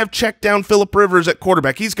 He doesn't have check down Phillip Rivers at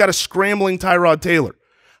quarterback. He's got a scrambling Tyrod Taylor.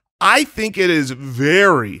 I think it is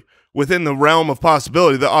very within the realm of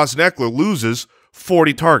possibility that Austin Ekeler loses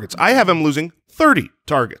 40 targets. I have him losing 30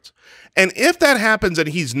 targets. And if that happens and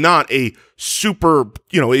he's not a super,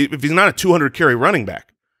 if he's not a 200 carry running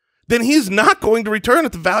back, then he's not going to return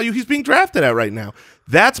at the value he's being drafted at right now.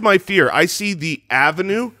 That's my fear. I see the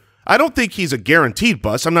avenue. I don't think he's a guaranteed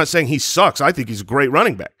bust. I'm not saying he sucks. I think he's a great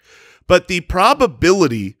running back. But the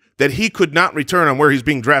probability that he could not return on where he's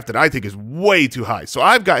being drafted, I think, is way too high. So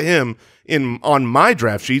I've got him on my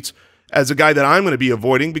draft sheets as a guy that I'm going to be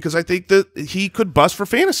avoiding because I think that he could bust for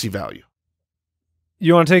fantasy value.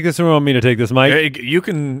 You want to take this or want me to take this, Mike? You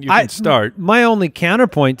can start. My only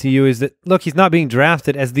counterpoint to you is that, look, he's not being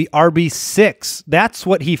drafted as the RB6. That's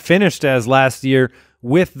what he finished as last year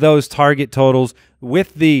with those target totals,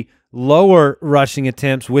 with the lower rushing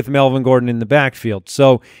attempts with Melvin Gordon in the backfield.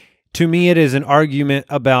 So to me, it is an argument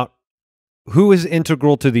about who is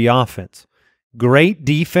integral to the offense. Great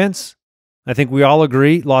defense. I think we all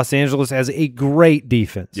agree Los Angeles has a great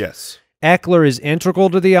defense. Yes. Ekeler is integral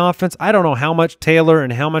to the offense. I don't know how much Taylor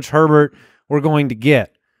and how much Herbert we're going to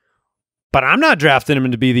get. But I'm not drafting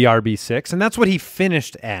him to be the RB6, and that's what he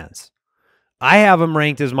finished as. I have him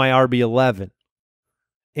ranked as my RB11.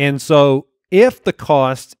 And so if the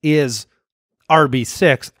cost is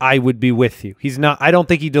RB6, I would be with you. He's not. I don't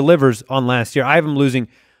think he delivers on last year. I have him losing,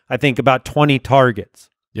 I think, about 20 targets.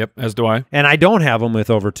 Yep, as do I. And I don't have him with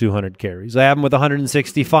over 200 carries. I have him with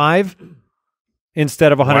 165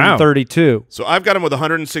 instead of 132. Wow. So I've got him with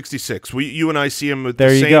 166. You and I see him with there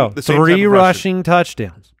the you same, go. the same 3 type of rushing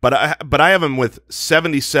touchdowns. But I have him with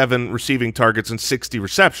 77 receiving targets and 60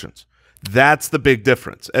 receptions. That's the big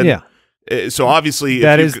difference. And yeah. So obviously,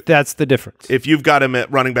 that's the difference. If you've got him at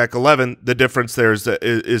running back 11, the difference there is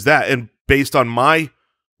that. And based on my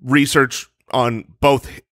research on both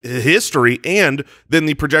history and then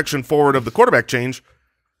the projection forward of the quarterback change,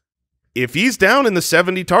 if he's down in the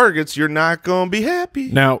 70 targets, you're not going to be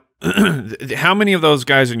happy. Now, how many of those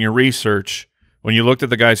guys in your research, when you looked at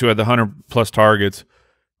the guys who had the 100-plus targets,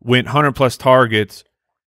 went 100-plus targets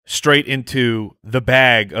straight into the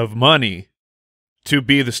bag of money to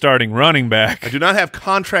be the starting running back? I do not have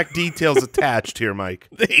contract details attached here, Mike.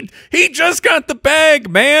 He just got the bag,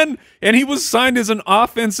 man, and he was signed as an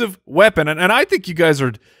offensive weapon. And I think you guys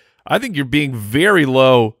are – I think you're being very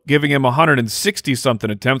low giving him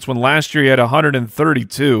 160-something attempts when last year he had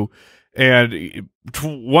 132. And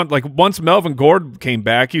once Melvin Gordon came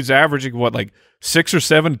back, he was averaging, what, like 6 or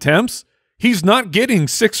 7 attempts? He's not getting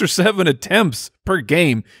 6 or 7 attempts per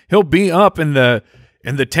game. He'll be up in the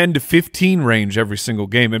 10 to 15 range every single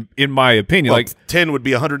game, in my opinion. Well, like 10 would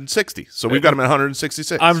be 160, so we've got him at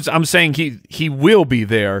 166. I'm saying he will be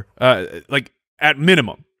there, like at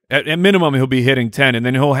minimum. At minimum, he'll be hitting 10, and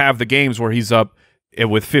then he'll have the games where he's up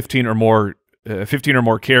with 15 or more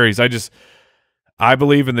carries. I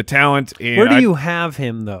believe in the talent. And where do you have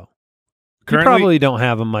him though? You probably don't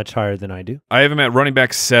have him much higher than I do. I have him at running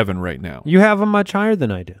back 7 right now. You have him much higher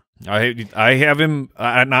than I do. I have him,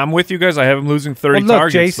 and I'm with you guys. I have him losing 30 look,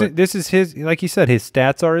 targets. Jason, this is his, like you said, his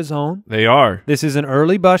stats are his own. They are. This is an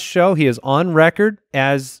early bust show. He is on record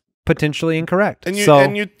as potentially incorrect. And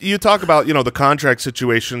you talk about, the contract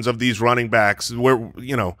situations of these running backs where,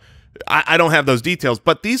 I don't have those details,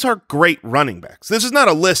 but these are great running backs. This is not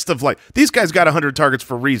a list of these guys got 100 targets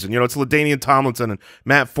for a reason. It's LaDainian Tomlinson and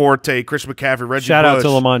Matt Forte, Chris McCaffrey, Reggie Shout Bush. out to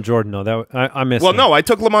Lamont Jordan, though. I missed him. No, I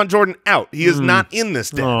took Lamont Jordan out. He is not in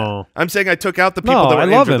this data. No. I'm saying I took out the people that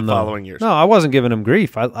were injured the following years. No, I wasn't giving him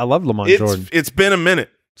grief. I love Lamont Jordan. It's been a minute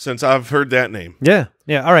since I've heard that name. Yeah.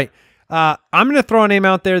 All right. I'm going to throw a name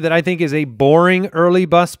out there that I think is a boring early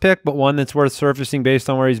bust pick, but one that's worth surfacing based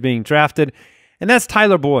on where he's being drafted, and that's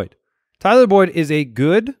Tyler Boyd. Tyler Boyd is a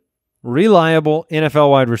good, reliable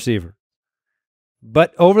NFL wide receiver.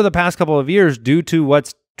 But over the past couple of years, due to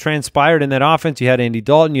what's transpired in that offense, you had Andy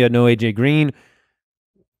Dalton, you had no A.J. Green.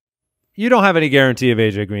 You don't have any guarantee of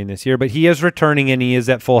A.J. Green this year, but he is returning and he is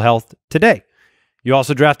at full health today. You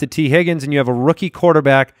also drafted T. Higgins, and you have a rookie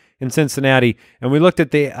quarterback in Cincinnati. And we looked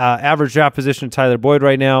at the average draft position of Tyler Boyd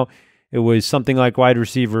right now. It was something like wide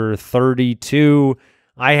receiver 32.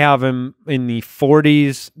 I have him in the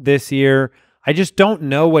 40s this year. I just don't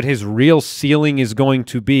know what his real ceiling is going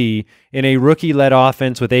to be in a rookie-led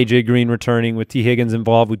offense with A.J. Green returning, with T. Higgins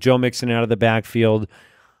involved, with Joe Mixon out of the backfield.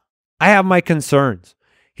 I have my concerns.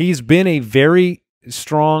 He's been a very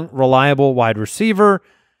strong, reliable wide receiver.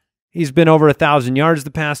 He's been over 1,000 yards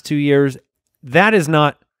the past 2 years. That is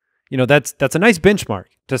not, that's a nice benchmark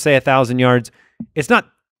to say 1,000 yards. It's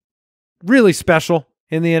not really special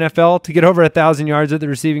in the NFL to get over 1,000 yards at the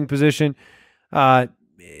receiving position.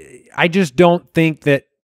 I just don't think that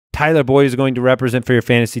Tyler Boyd is going to represent for your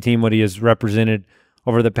fantasy team what he has represented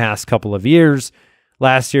over the past couple of years.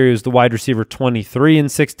 Last year, he was the wide receiver 23 in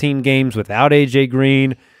 16 games without A.J.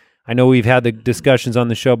 Green. I know we've had the discussions on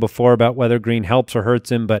the show before about whether Green helps or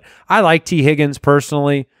hurts him, but I like T. Higgins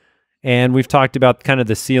personally, and we've talked about kind of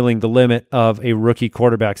the ceiling, the limit of a rookie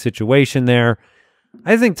quarterback situation there.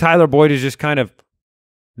 I think Tyler Boyd is just kind of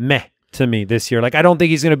meh to me this year. I don't think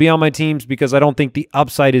he's going to be on my teams because I don't think the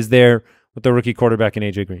upside is there with the rookie quarterback in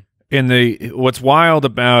A.J. Green. And what's wild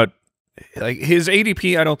about his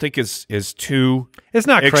ADP, I don't think is too it's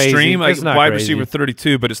not extreme. Crazy. It's not wide crazy. Receiver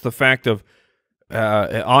 32, but it's the fact of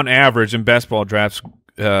on average in best ball drafts,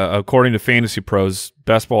 according to Fantasy Pros,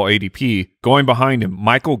 best ball ADP, going behind him,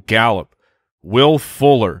 Michael Gallup, Will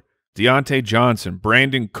Fuller, Deontay Johnson,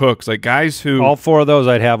 Brandon Cooks, guys who all 4 of those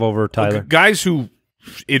I'd have over Tyler. Guys who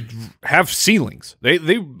have ceilings.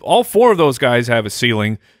 They all 4 of those guys have a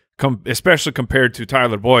ceiling, especially compared to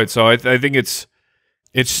Tyler Boyd. So I think it's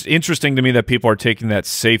interesting to me that people are taking that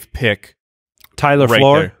safe pick. Tyler right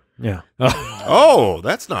Floor. there. Yeah. Oh,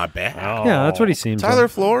 that's not bad. Yeah, that's what he seems Tyler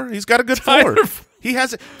like. Floor, he's got a good Tyler floor. He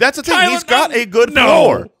has. That's the thing. Tyler, He's got a good no,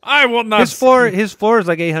 floor. I will not. His floor is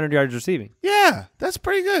like 800 yards receiving. Yeah, that's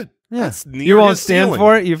pretty good. Yeah. That's near You won't his stand ceiling.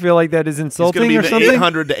 for it? You feel like that is He's insulting going to or be the something?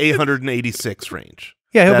 800 to 886 range.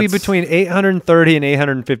 Yeah, he'll be That's- between 830 and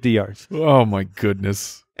 850 yards. Oh my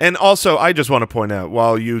goodness. And also, I just want to point out,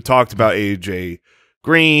 while you talked about AJ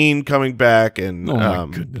Green coming back, and Oh my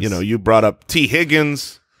goodness. you brought up T.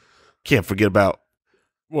 Higgins. Can't forget about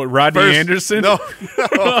What, Rodney Anderson? No.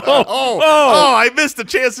 I missed the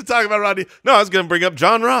chance to talk about Rodney. No, I was going to bring up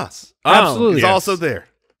John Ross. Absolutely. He's also there.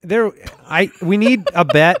 We need a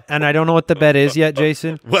bet, and I don't know what the bet is yet,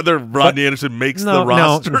 Jason. Whether Rodney Anderson makes No, the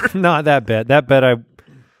roster. no, not that bet. That bet,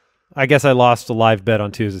 I guess I lost a live bet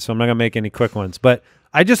on Tuesday, so I'm not going to make any quick ones. But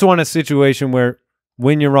I just want a situation where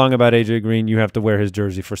when you're wrong about AJ Green, you have to wear his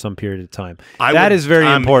jersey for some period of time. That is very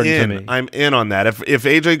important to me. I'm in on that. If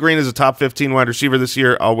AJ Green is a top 15 wide receiver this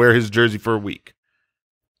year, I'll wear his jersey for a week.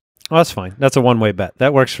 Well, that's fine. That's a one-way bet.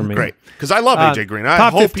 That works for me. Great. Because I love AJ Green. I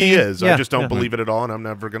top hope 15, he is. yeah, I just don't yeah. believe it at all, and I'm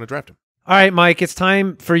never going to draft him. All right, Mike, it's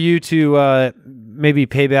time for you to maybe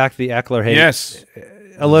pay back the Ekeler hate Yes.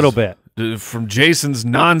 a little bit. From Jason's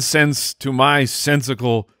nonsense to my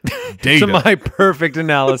sensical data. To my perfect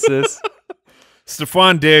analysis.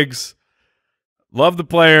 Stefon Diggs, love the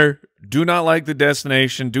player, do not like the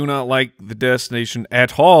destination, do not like the destination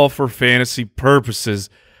at all for fantasy purposes.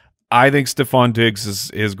 I think Stefon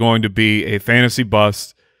Diggs is going to be a fantasy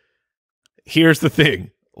bust. Here's the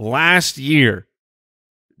thing. Last year,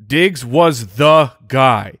 Diggs was the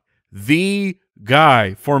guy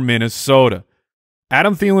for Minnesota.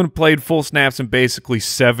 Adam Thielen played full snaps in basically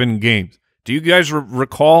 7 games. Do you guys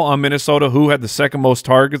recall on Minnesota who had the second most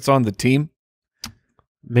targets on the team?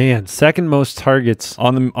 Man, second most targets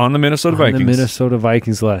On the Minnesota Vikings. the Minnesota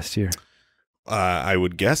Vikings last year. I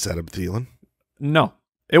would guess Adam Thielen. No.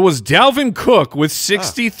 It was Dalvin Cook with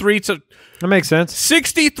 63 That makes sense.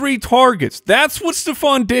 63 targets. That's what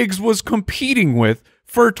Stefon Diggs was competing with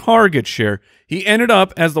for target share. He ended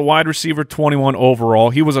up as the wide receiver 21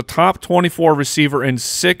 overall. He was a top 24 receiver in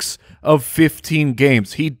 6 of 15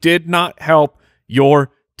 games. He did not help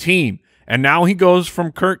your team. And now he goes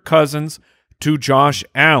from Kirk Cousins to Josh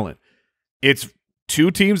Allen. It's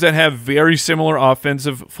 2 teams that have very similar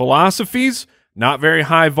offensive philosophies, not very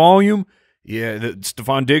high volume. Yeah,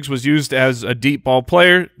 Stefon Diggs was used as a deep ball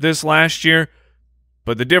player this last year,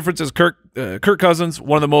 but the difference is Kirk Cousins,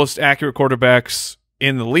 one of the most accurate quarterbacks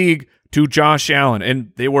in the league, to Josh Allen,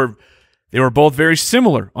 and they were both very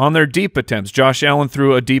similar on their deep attempts. Josh Allen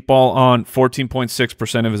threw a deep ball on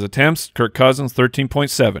 14.6% of his attempts. Kirk Cousins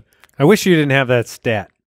 13.7%. I wish you didn't have that stat.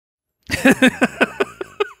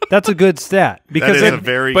 That's a good stat because That is a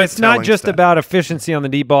very but it's not telling just stat. about efficiency on the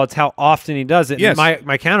deep ball; it's how often he does it. Yes. And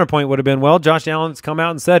my counterpoint would have been, well, Josh Allen's come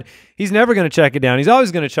out and said he's never going to check it down; he's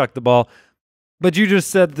always going to chuck the ball. But you just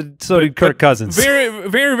said that so did Kirk Cousins. Very,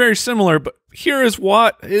 very, very similar. But here is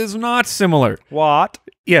what is not similar. What?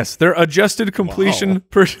 Yes, their adjusted completion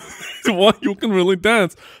what you can really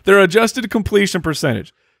dance. Their adjusted completion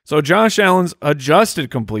percentage. So Josh Allen's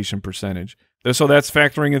adjusted completion percentage. So that's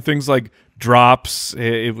factoring in things like drops.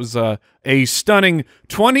 It was a stunning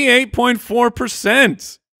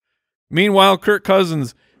 28.4%. Meanwhile, Kirk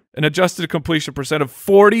Cousins, an adjusted completion percent of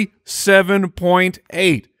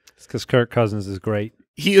 47.8%. It's because Kirk Cousins is great.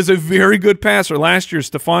 He is a very good passer. Last year,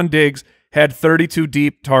 Stefon Diggs had 32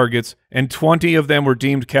 deep targets, and 20 of them were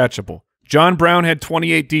deemed catchable. John Brown had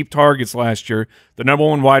 28 deep targets last year, the number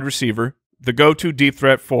 1 wide receiver, the go-to deep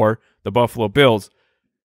threat for the Buffalo Bills.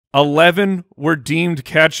 11 were deemed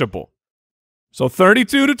catchable. So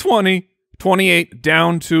 32 to 20, 28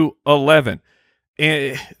 down to 11.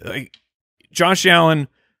 And, Josh Allen,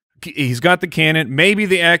 he's got the cannon. Maybe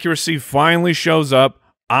the accuracy finally shows up.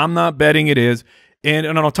 I'm not betting it is. And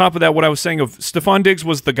on top of that, what I was saying of Stefon Diggs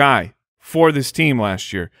was the guy for this team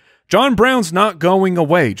last year. John Brown's not going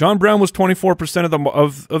away. John Brown was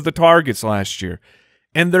 24% of the targets last year.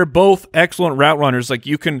 And they're both excellent route runners. Like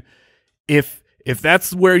you can, if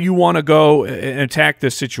that's where you want to go and attack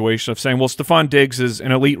this situation of saying, well, Stefon Diggs is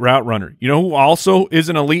an elite route runner. You know who also is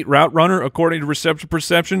an elite route runner according to Reception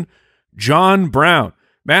Perception? John Brown.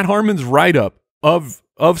 Matt Harmon's write-up of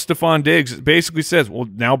Stefon Diggs basically says, well,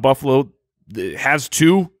 now Buffalo has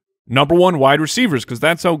 2 number 1 wide receivers because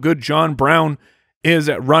that's how good John Brown is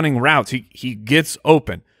at running routes. He gets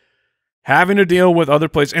open. Having to deal with other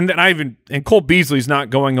plays, and Cole Beasley's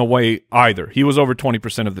not going away either. He was over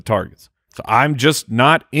 20% of the targets. So I'm just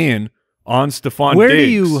not in on Stefon Diggs. Where do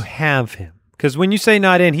you have him? because when you say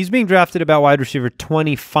not in, he's being drafted about wide receiver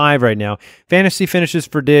 25 right now. Fantasy finishes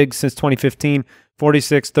for Diggs since 2015,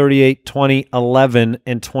 46, 38, 20, 11,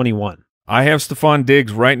 and 21. I have Stefon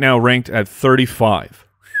Diggs right now ranked at 35.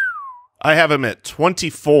 I have him at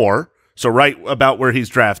 24, so right about where he's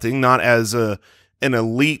drafting, not as an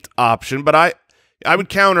elite option. But I would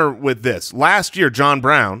counter with this. Last year, John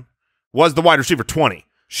Brown was the wide receiver 20.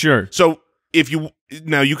 Sure. So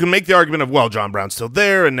now you can make the argument of, well, John Brown's still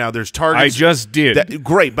there, and now there's targets. I just did.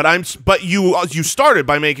 Great, but you started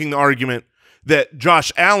by making the argument that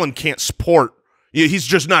Josh Allen can't support. He's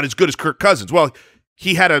just not as good as Kirk Cousins. Well,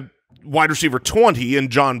 he had a wide receiver 20 in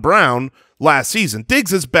John Brown last season.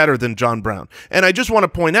 Diggs is better than John Brown. And I just want to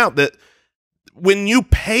point out that when you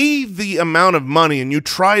pay the amount of money and you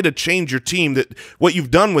try to change your team, that what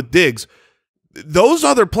you've done with Diggs, those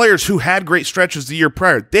other players who had great stretches the year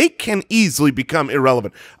prior, they can easily become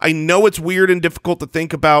irrelevant. I know it's weird and difficult to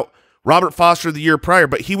think about Robert Foster the year prior,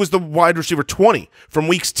 but he was the wide receiver 20 from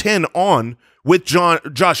weeks 10 on with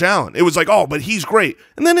Josh Allen. It was like, oh, but he's great.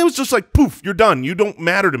 And then it was just like, poof, you're done. You don't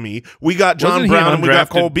matter to me. We got John Brown and we got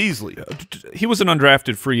Cole Beasley. He was an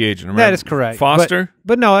undrafted free agent. Remember? That is correct. Foster?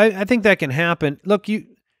 But no, I think that can happen. Look,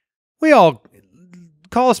 we all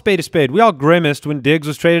call a spade a spade. We all grimaced when Diggs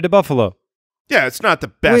was traded to Buffalo. Yeah, it's not the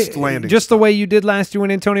best landing. Just the way you did last year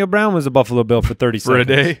when Antonio Brown was a Buffalo Bill for 30 for seconds. a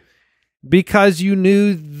day. Because you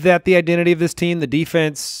knew that the identity of this team, the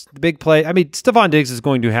defense, the big play. I mean, Stefon Diggs is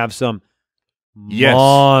going to have some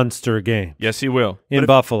monster game. Yes, he will. In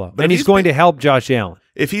Buffalo. But and he's going to help Josh Allen.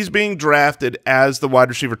 If he's being drafted as the wide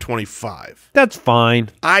receiver 25, that's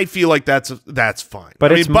fine. I feel like that's fine.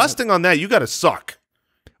 But I mean, busting on that, you got to suck.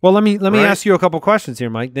 Well, let me ask you a couple questions here,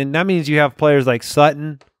 Mike. Then that means you have players like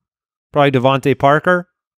Sutton, probably Devontae Parker.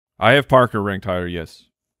 I have Parker ranked higher, yes.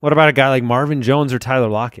 What about a guy like Marvin Jones or Tyler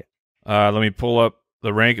Lockett? Let me pull up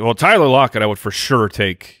the rank. Well, Tyler Lockett I would for sure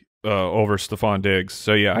take over Stefon Diggs.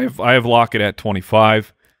 So, yeah, I have Lockett at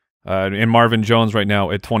 25 and Marvin Jones right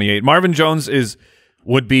now at 28. Marvin Jones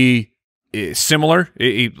would be similar,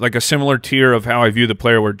 like a similar tier of how I view the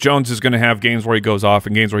player, where Jones is going to have games where he goes off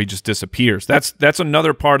and games where he just disappears. That's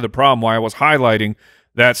another part of the problem why I was highlighting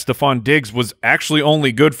that Stefon Diggs was actually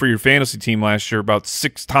only good for your fantasy team last year about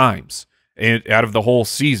 6 times out of the whole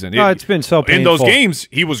season. It's been so painful. In those games,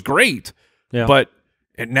 he was great. Yeah. But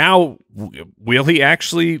now, will he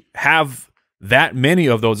actually have that many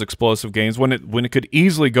of those explosive games when it could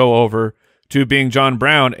easily go over to being John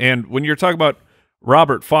Brown? And when you're talking about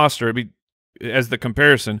Robert Foster, I mean, as the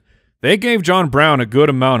comparison, they gave John Brown a good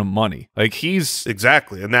amount of money. Like he's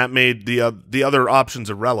exactly, and that made the other options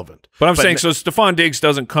irrelevant. But I'm saying, so Stefon Diggs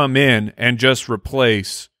doesn't come in and just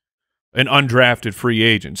replace an undrafted free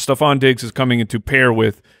agent. Stefon Diggs is coming in to pair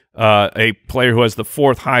with a player who has the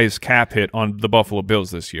 4th highest cap hit on the Buffalo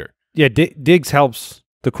Bills this year. Yeah, Diggs helps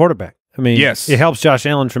the quarterback. I mean, yes, it helps Josh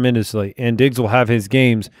Allen tremendously, and Diggs will have his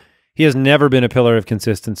games. He has never been a pillar of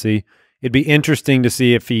consistency. It'd be interesting to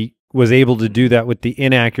see if he was able to do that with the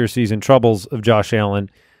inaccuracies and troubles of Josh Allen.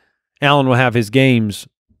 Allen will have his games.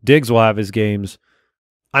 Diggs will have his games.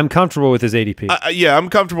 I'm comfortable with his ADP. Yeah, I'm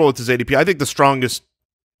comfortable with his ADP. I think the strongest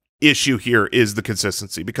issue here is the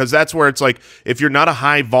consistency, because that's where it's like, if you're not a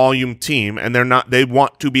high volume team and they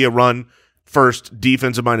want to be a run first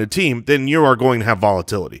defensive minded team, then you are going to have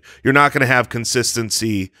volatility. You're not going to have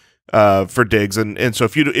consistency for Diggs. And so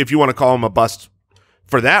if you want to call him a bust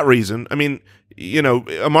for that reason, I mean, you know,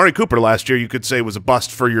 Amari Cooper last year you could say was a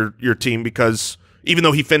bust for your team, because even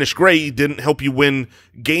though he finished great, he didn't help you win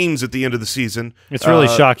games at the end of the season. It's really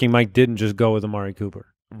shocking Mike didn't just go with Amari Cooper.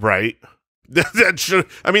 Right.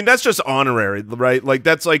 I mean, that's just honorary, right? Like,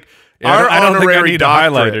 that's like our honorary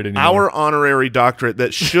doctorate, our honorary doctorate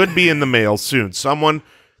that should be in the mail soon. Someone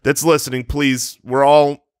that's listening, please, we're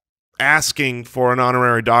all asking for an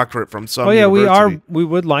honorary doctorate from some university. We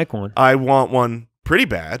would like one. I want one pretty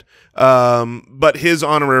bad. But his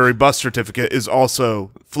honorary bust certificate is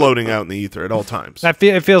also floating out in the ether at all times.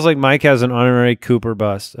 It feels like Mike has an honorary Cooper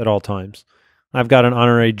bust at all times. I've got an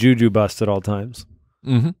honorary Juju bust at all times.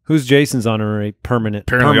 Mm-hmm. Who's Jason's honorary permanent?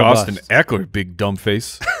 Apparently Austin Ekeler, big dumb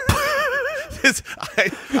face.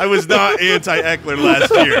 I was not anti-Ekeler last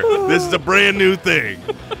year. This is a brand new thing.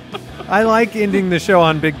 I like ending the show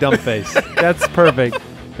on big dumb face. That's perfect.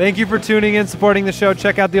 Thank you for tuning in, supporting the show.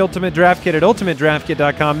 Check out the Ultimate Draft Kit at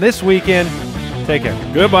ultimatedraftkit.com this weekend. Take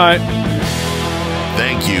care. Goodbye.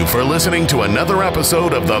 Thank you for listening to another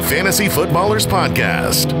episode of the Fantasy Footballers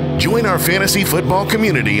Podcast. Join our fantasy football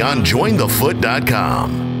community on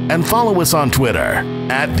jointhefoot.com and follow us on Twitter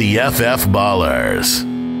 @TheFFBallers.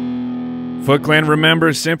 Foot Clan,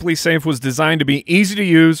 remember, Simply Safe was designed to be easy to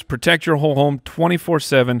use. Protect your whole home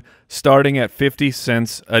 24/7, starting at 50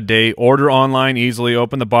 cents a day. Order online easily.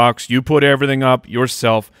 Open the box. You put everything up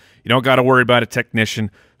yourself. You don't got to worry about a technician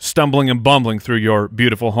stumbling and bumbling through your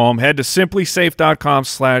beautiful home. Head to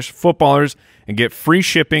simplysafe.com/footballers and get free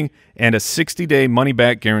shipping and a 60-day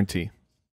money-back guarantee.